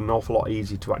might be an awful lot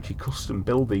easier to actually custom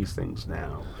build these things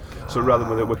now. So rather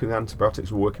than working with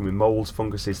antibiotics, we're working with molds,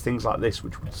 funguses, things like this,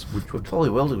 which would probably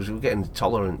will do, because we're getting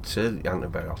tolerant to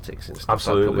antibiotics and stuff.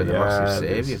 Absolutely, that could be a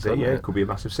massive saviour. It could be a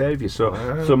massive saviour.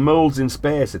 So molds in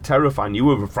space are terrifying. You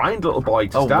were a frightened little boy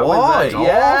to start what? with.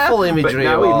 Yeah, awful imagery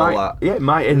but of now all that. it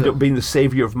might end up being the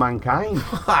saviour of mankind.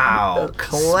 Wow,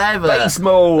 clever. Space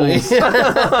molds.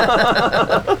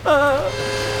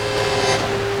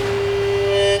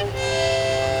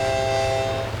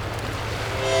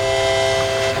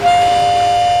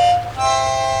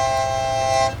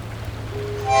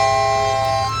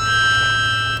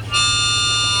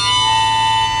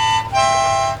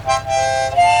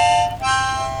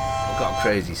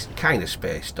 Crazy kind of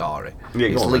space story. Yeah,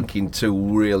 it's go on, linking two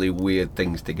really weird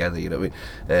things together, you know what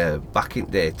I mean? Back in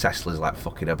the day, Tesla's like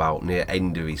fucking about near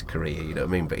end of his career, you know what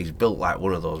I mean? But he's built like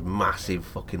one of those massive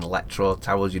fucking electro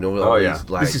towers, you know? Oh yeah,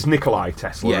 like, this is Nikolai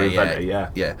Tesla, the inventor,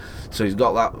 yeah. So he's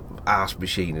got that arse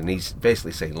machine, and he's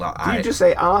basically saying, like, Did you just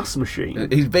say arse machine?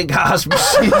 His big arse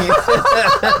machine.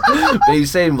 But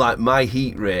he's saying, like, my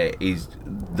heat rate is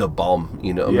the bomb,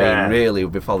 you know what I mean? Really,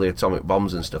 before the atomic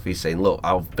bombs and stuff, he's saying, look,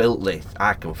 I've built this,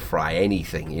 I can fry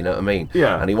anything, you know what I mean?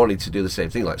 Yeah. And he wanted to do the same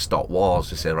thing, like stop wars,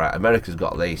 to say, right, America's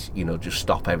got this, just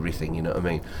stop everything, you know what I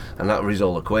mean? And that was his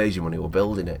whole equation when he were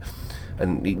building it.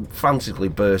 And he frantically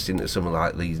burst into some of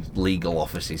like these legal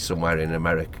offices somewhere in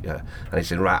America, and he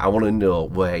said, right, I want to know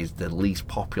where is the least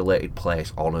populated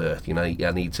place on Earth.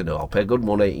 I need to know. I'll pay good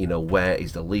money. Where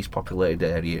is the least populated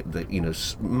area? That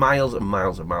miles and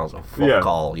miles and miles of fuck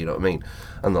all. You know what I mean?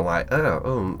 And they're like,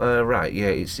 right, yeah,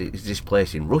 it's this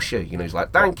place in Russia. He's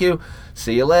like, thank you,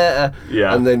 see you later.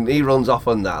 Yeah. And then he runs off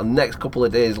on that. And next couple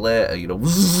of days later,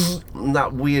 and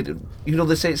that weird,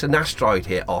 they say it's an asteroid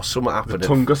hit or something happened. The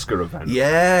Tunguska event.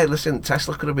 Yeah, listen,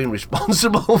 Tesla could have been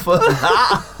responsible for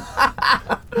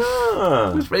that.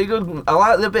 It's pretty good. I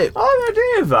like the bit. I like the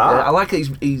idea of that. I like it.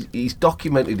 He's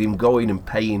documented him going and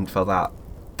paying for that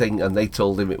thing, and they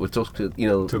told him it was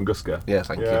Tunguska. Yeah,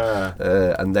 thank you.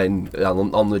 And then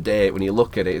on the day when you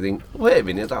look at it, you think, wait a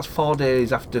minute, that's 4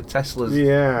 days after Tesla's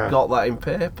got that in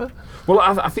paper. Well,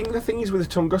 I think the thing is with the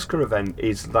Tunguska event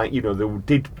is like they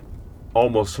did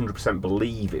almost 100%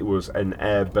 believe it was an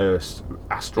airburst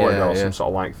asteroid or some sort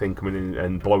of like thing coming in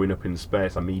and blowing up in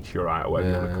space, a meteorite or whatever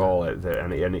you want to call it,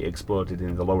 and it exploded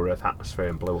in the lower Earth atmosphere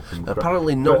and blew up.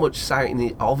 Apparently, not much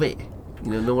sighting of it.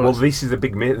 This is the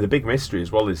big mystery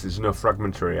as well. Is there's no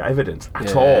fragmentary evidence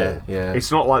at all. Yeah.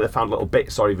 It's not like they found little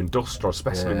bits or even dust or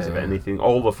specimens of anything.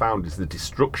 All they found is the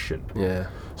destruction. Yeah.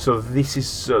 So this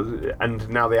is, and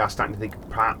now they are starting to think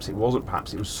perhaps it wasn't.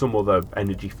 Perhaps it was some other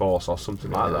energy force or something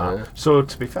like that. So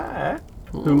to be fair,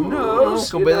 who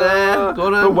knows? Could be there.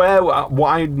 But what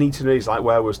I need to know is like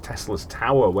where was Tesla's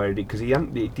tower? Where did because he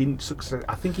didn't succeed.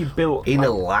 I think he built in a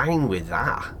line with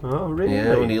that. Oh really?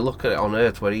 Yeah. When you look at it on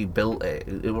Earth, where he built it,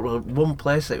 it was one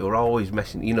place that we were always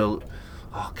messing.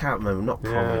 I can't remember, not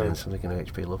Providence, I'm thinking of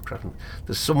H.P. Lovecraft.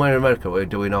 There's somewhere in America where we're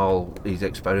doing all these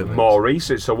experiments. More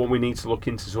research, so what we need to look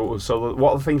into, so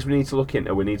what are the things we need to look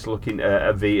into? We need to look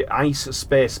into the ice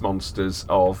space monsters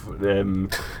of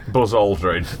Buzz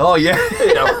Aldrin. Oh, yeah.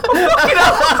 Looking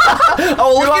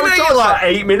at you like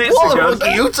 8 minutes what ago. What the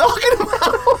fuck are you talking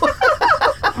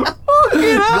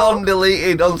about? Gone,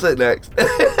 deleted, on to the next.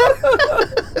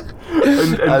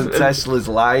 and Tesla's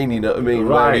line, you know what I mean?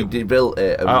 Right. Where he built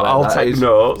it. And I'll take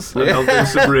notes and I'll do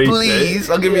some research. Please,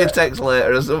 I'll give you a text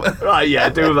later or something. Right, yeah,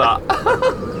 do that.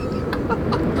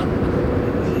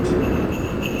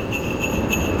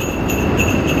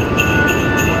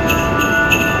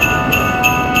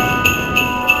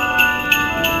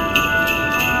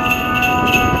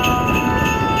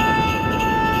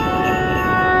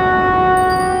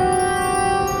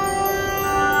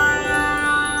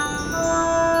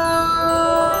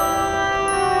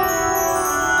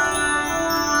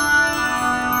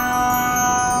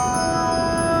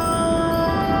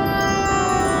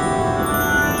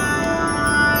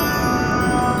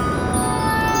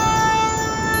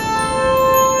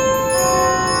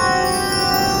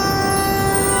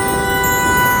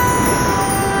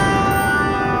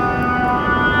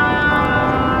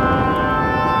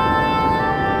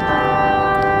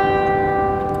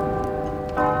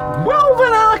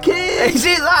 Is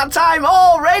it that time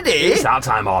already? It's that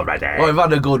time already. Well, we've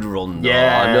had a good run, though.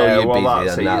 Yeah, I know you're busy. That's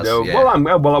it, and you that's,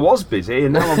 know. Well, I was busy,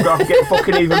 and now I've got to get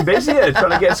fucking even busier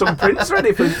trying to get some prints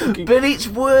ready for fucking... But it's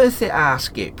worth it,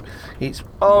 Skip. It's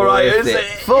all right, worth is it. it?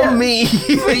 For me.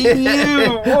 For you.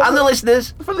 And the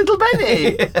listeners. For little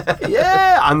Benny.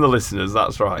 Yeah, and the listeners,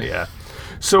 that's right, yeah.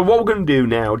 So what we're going to do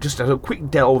now, just as a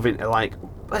quick delve into, like,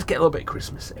 let's get a little bit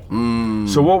Christmassy.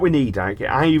 So what we need,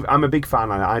 I'm a big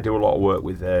fan. I do a lot of work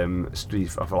with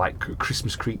studies of like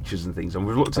Christmas creatures and things, and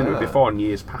we've looked into it before in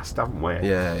years past, haven't we?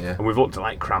 Yeah. And we've looked at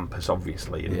like Krampus,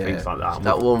 obviously, and things like that.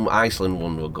 That one, Iceland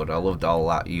one, was good. I loved all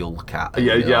that Yule Cat.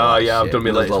 Yeah. I've done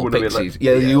my pixies.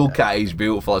 Yeah, the Yule Cat is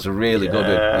beautiful. It's a really good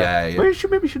one. Yeah.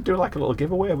 Maybe we should do like a little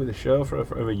giveaway with a show for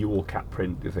a Yule Cat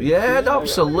print. Do you think? Yeah,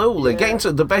 absolutely. Get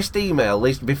into the best email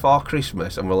list before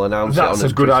Christmas, and we'll announce it on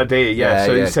That's a good idea.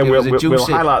 Yeah. So we'll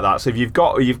highlight that. So if you've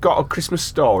got a Christmas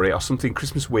story or something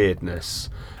Christmas weirdness,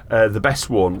 the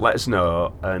best one, let us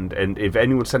know. And if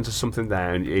anyone sends us something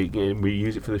there and we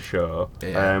use it for the show,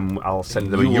 I'll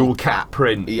send them a Yule Cat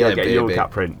print. Yeah, get a Yule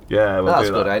Cat print. Yeah, that's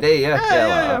a good idea.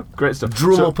 Yeah. Great stuff.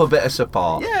 Drum up a bit of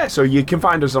support. Yeah, so you can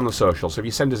find us on the social. So if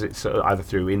you send us it either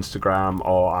through Instagram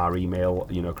or our email,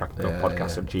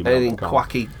 krakencovepodcast@gmail.com. Anything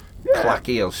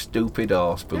clacky or stupid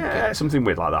or spooky. Yeah, something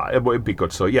weird like that. It would be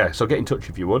good. So get in touch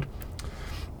if you would.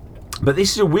 But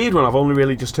this is a weird one. I've only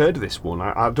really just heard of this one.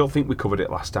 I don't think we covered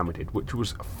it last time we did, which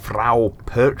was Frau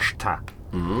Perchta.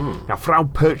 Now, Frau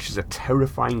Perchta is a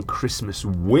terrifying Christmas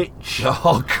witch.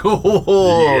 Oh,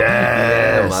 cool.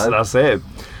 Yes, that's it.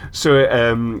 So,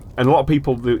 and a lot of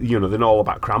people, they know all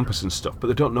about Krampus and stuff, but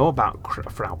they don't know about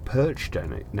Frau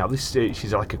Perchta. Now,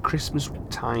 she's like a Christmas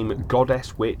time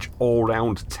goddess, witch,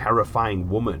 all-round terrifying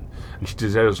woman, and she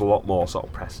deserves a lot more sort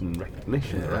of press and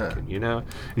recognition, I reckon, And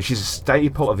she's a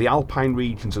staple of the Alpine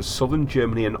regions of southern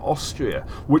Germany and Austria,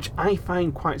 which I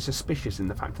find quite suspicious in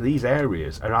the fact that these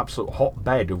areas are absolute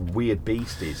hotbed of weird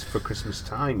beasties for Christmas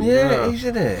time.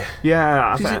 Isn't it?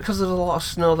 Yeah. Is it because there's a lot of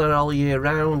snow there all year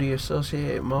round? Do you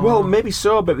associate it more? Well, maybe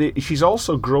so, but she's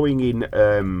also growing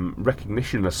in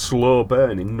recognition, a slow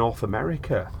burn in North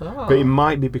America. Oh. But it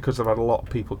might be because I've had a lot of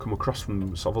people come across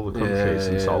from sort of other countries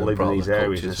and sort of live in these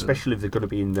areas, especially if they're going to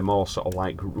be in the more sort of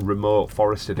like remote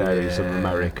forested areas of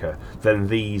America. Then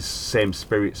these same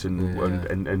spirits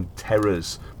and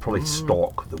terrors probably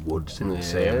stalk the woods in the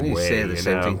same way. You say the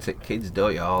same thing to kids,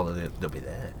 don't you? They'll be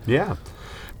there. Yeah.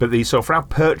 So Frau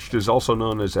Perchta is also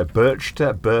known as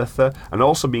Perchta, Bertha, and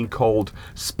also being called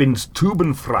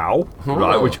Spinstubenfrau,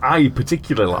 right, which I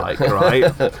particularly like,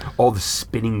 right, or the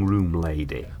spinning room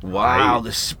lady. Wow, right?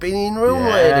 the spinning room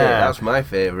lady. That's my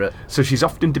favourite. So she's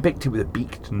often depicted with a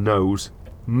beaked nose,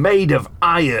 made of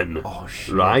iron,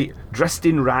 right, dressed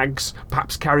in rags,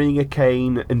 perhaps carrying a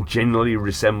cane, and generally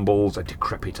resembles a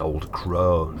decrepit old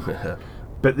crone.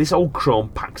 But this old crone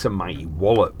packs a mighty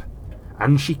wallop,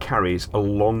 and she carries a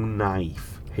long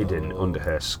knife hidden under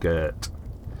her skirt.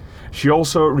 She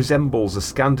also resembles a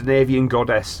Scandinavian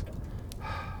goddess,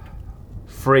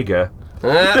 Frigga.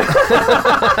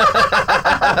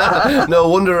 No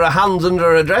wonder her hand's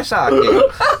under her dress, Archie.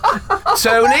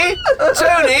 Tony?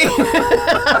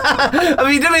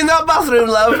 Have you done in that bathroom,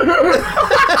 love?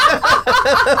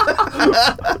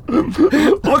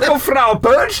 Look at Frau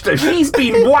Perchta, she's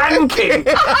been wanking.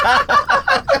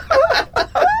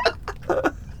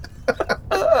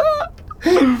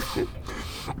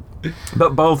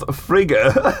 But both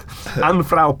Frigga and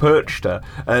Frau Perchta,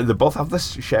 they both have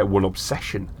this share one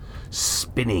obsession: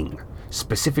 spinning,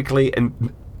 specifically,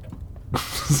 and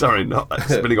sorry, not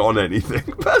spinning on anything,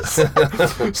 but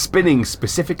spinning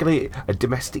specifically a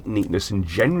domestic neatness and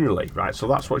generally, right? So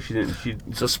that's what she did.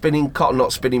 So spinning cotton,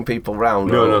 not spinning people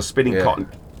round. No, spinning cotton.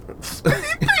 People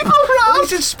round.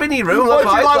 It's a spinny room. What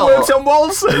That's do you what I like thought. works on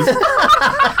waltzes?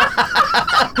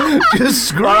 Just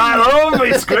scream. Alright, love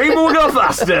me, scream will go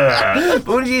faster. But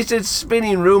when you said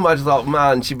spinning room, I just thought,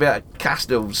 man, she better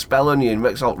cast a spell on you and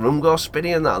make the whole room go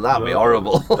spinning and that'd be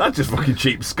horrible. That's just fucking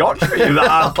cheap scotch for you,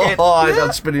 that kid. Oh, I've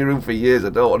had spinning room for years. I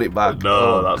don't want it back.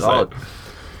 No, that's God. it.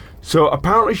 So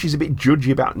apparently she's a bit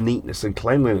judgy about neatness and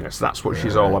cleanliness. That's what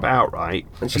she's all about, right?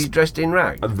 And she's dressed in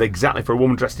rags. Exactly, for a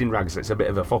woman dressed in rags, it's a bit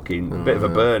of a fucking bit of a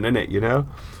burn, isn't it? You know.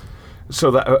 So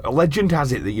that a legend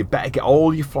has it that you better get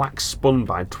all your flax spun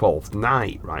by 12th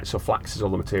night, right? So flax is all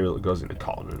the material that goes into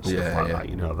cotton and stuff like that.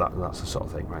 You know, that's the sort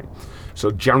of thing, right?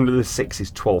 So January the 6th is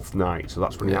 12th night, so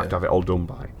that's when you have to have it all done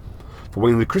by. For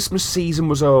when the Christmas season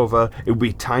was over, it would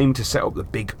be time to set up the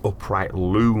big upright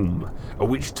loom, at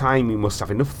which time you must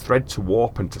have enough thread to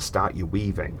warp and to start your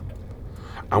weaving.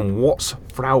 And what's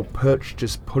Frau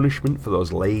Perchta's punishment for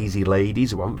those lazy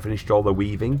ladies who haven't finished all their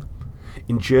weaving?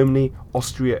 In Germany,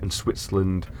 Austria and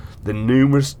Switzerland, the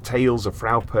numerous tales of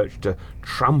Frau Perchta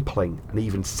trampling and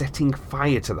even setting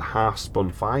fire to the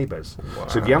half-spun fibres. Wow.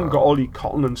 So if you haven't got all your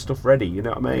cotton and stuff ready, you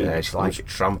know what I mean? Yeah, it's like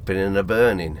tramping and a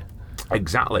burning.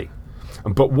 Exactly.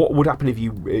 But what would happen if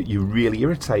you really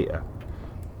irritate her?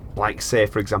 Like, say,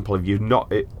 for example, if you've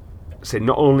not...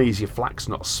 not only is your flax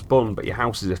not spun, but your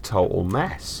house is a total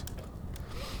mess.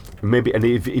 Maybe, and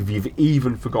if you've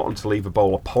even forgotten to leave a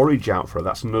bowl of porridge out for her,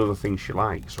 that's another thing she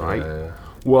likes, right?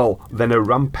 Well, then her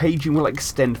rampaging will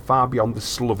extend far beyond the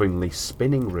slovenly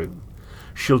spinning room.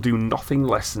 She'll do nothing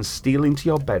less than steal into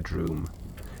your bedroom,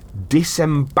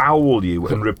 disembowel you,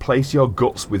 and replace your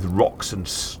guts with rocks and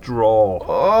straw.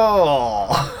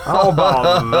 Oh! How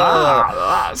about that?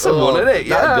 That's the one, isn't it?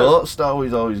 Yeah. That ghost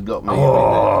always got me.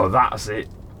 Oh, that's it.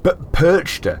 But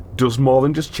Perchta does more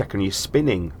than just check on your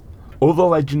spinning. Other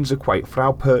legends equate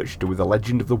Frau Perchta with the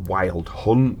legend of the Wild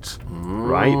Hunt,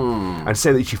 right? And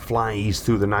say that she flies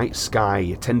through the night sky,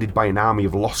 attended by an army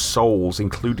of lost souls,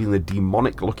 including the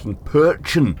demonic-looking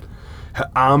Perchen,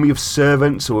 her army of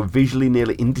servants who are visually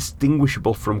nearly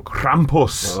indistinguishable from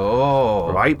Krampus,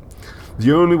 right?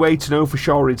 The only way to know for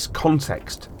sure is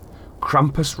context.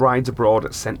 Krampus rides abroad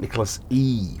at St. Nicholas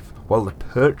Eve, while the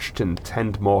Perchten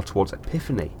tend more towards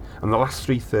Epiphany and the last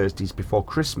 3 Thursdays before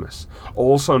Christmas,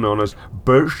 also known as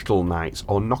Birchtel nights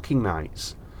or knocking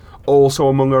nights. Also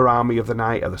among her army of the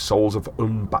night are the souls of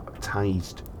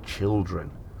unbaptized children.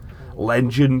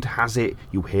 Legend has it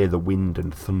you hear the wind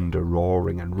and thunder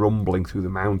roaring and rumbling through the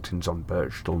mountains on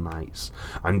Birchtel nights,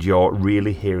 and you're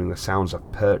really hearing the sounds of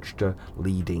Perchta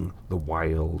leading the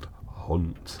wild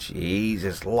hunt.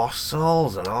 Jesus, lost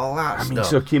souls and all that stuff. I mean,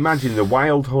 so can you imagine the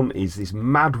wild hunt is this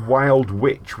mad wild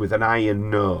witch with an iron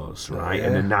nose, right,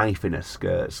 and a knife in her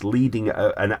skirts, leading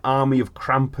an army of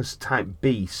Krampus-type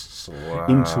beasts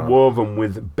interwoven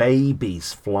with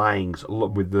babies flying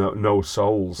with no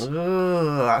souls.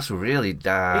 Oh, that's really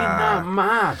dark. Isn't that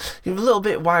mad? You're a little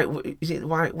bit white. Is it the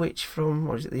White Witch from,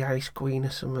 or is it the Ice Queen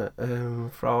or something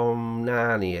from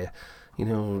Narnia?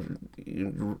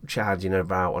 charging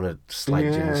about on a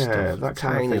sledge and stuff. That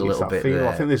Tiny kind of thing, little bit feel. there.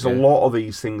 I think there's a lot of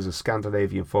these things of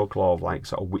Scandinavian folklore, like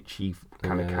sort of witchy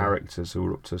kind of characters who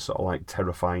are up to sort of like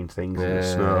terrifying things in the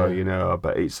snow,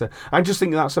 But it's, I just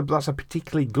think that's a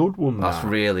particularly good one. That's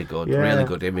really good, really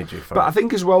good imagery. But I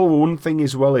think as well, one thing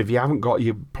as well, if you haven't got,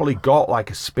 you've probably got like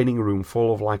a spinning room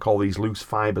full of like all these loose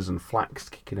fibres and flax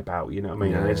kicking about. You know what I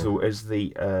mean? And as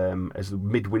the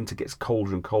midwinter gets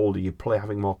colder and colder, you're probably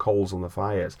having more coals on the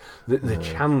fires. The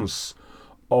chance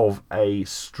of a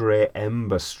stray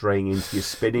ember straying into your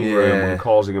spinning room and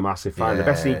causing a massive fire. The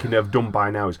best thing you can have done by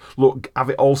now is have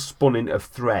it all spun into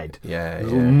thread.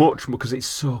 Much more, because it's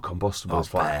so combustible as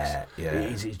flax.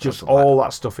 It's just all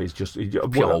that stuff is just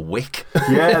pure wick.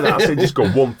 That's it. Just go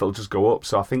one, they'll just go up.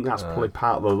 So I think that's probably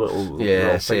part of the little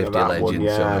thing safety of that legend.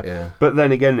 one. But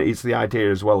then again, it's the idea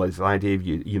as well. It's the idea of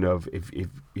if you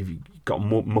got a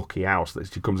mucky house that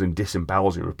comes in,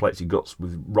 disembowels you and replaces your guts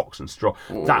with rocks and straw.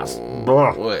 That's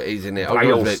isn't it?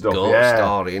 vile stuff.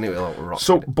 Story, isn't it?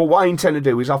 But what I intend to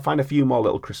do is I'll find a few more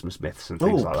little Christmas myths and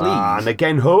things like that. And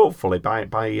again, hopefully by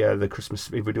the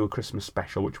Christmas, if we do a Christmas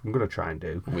special, which I'm going to try and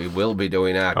do, we will be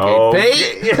doing our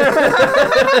Pete.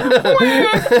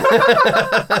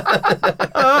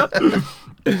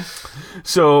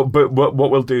 So, but what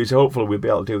we'll do is hopefully we'll be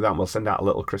able to do that, and we'll send out a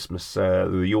little Christmas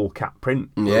the Yule Cat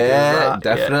print.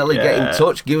 Definitely get in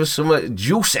touch. Give us some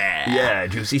juicy,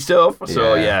 juicy stuff.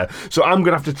 So so I'm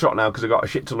gonna have to trot now because I've got a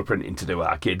shit ton of printing to do,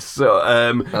 our kids. So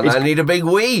and I need a big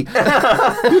wee.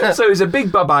 So it's a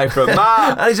big bye bye from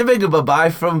Matt, and it's a big bye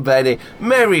bye from Benny.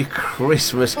 Merry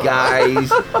Christmas, guys.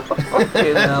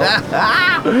 Fucking hell.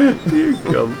 You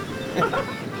come.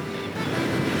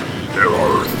 There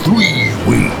are 3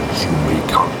 ways you may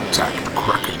contact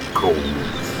Kraken Cove.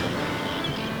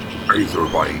 Either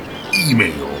by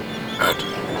email at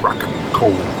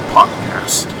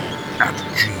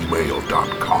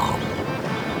krakencovepodcast@gmail.com,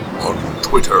 on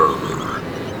Twitter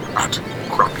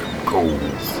 @Kraken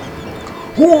Cove,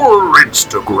 or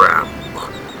Instagram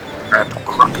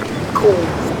 @Kraken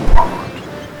Cove Pod.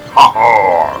 Ha ha!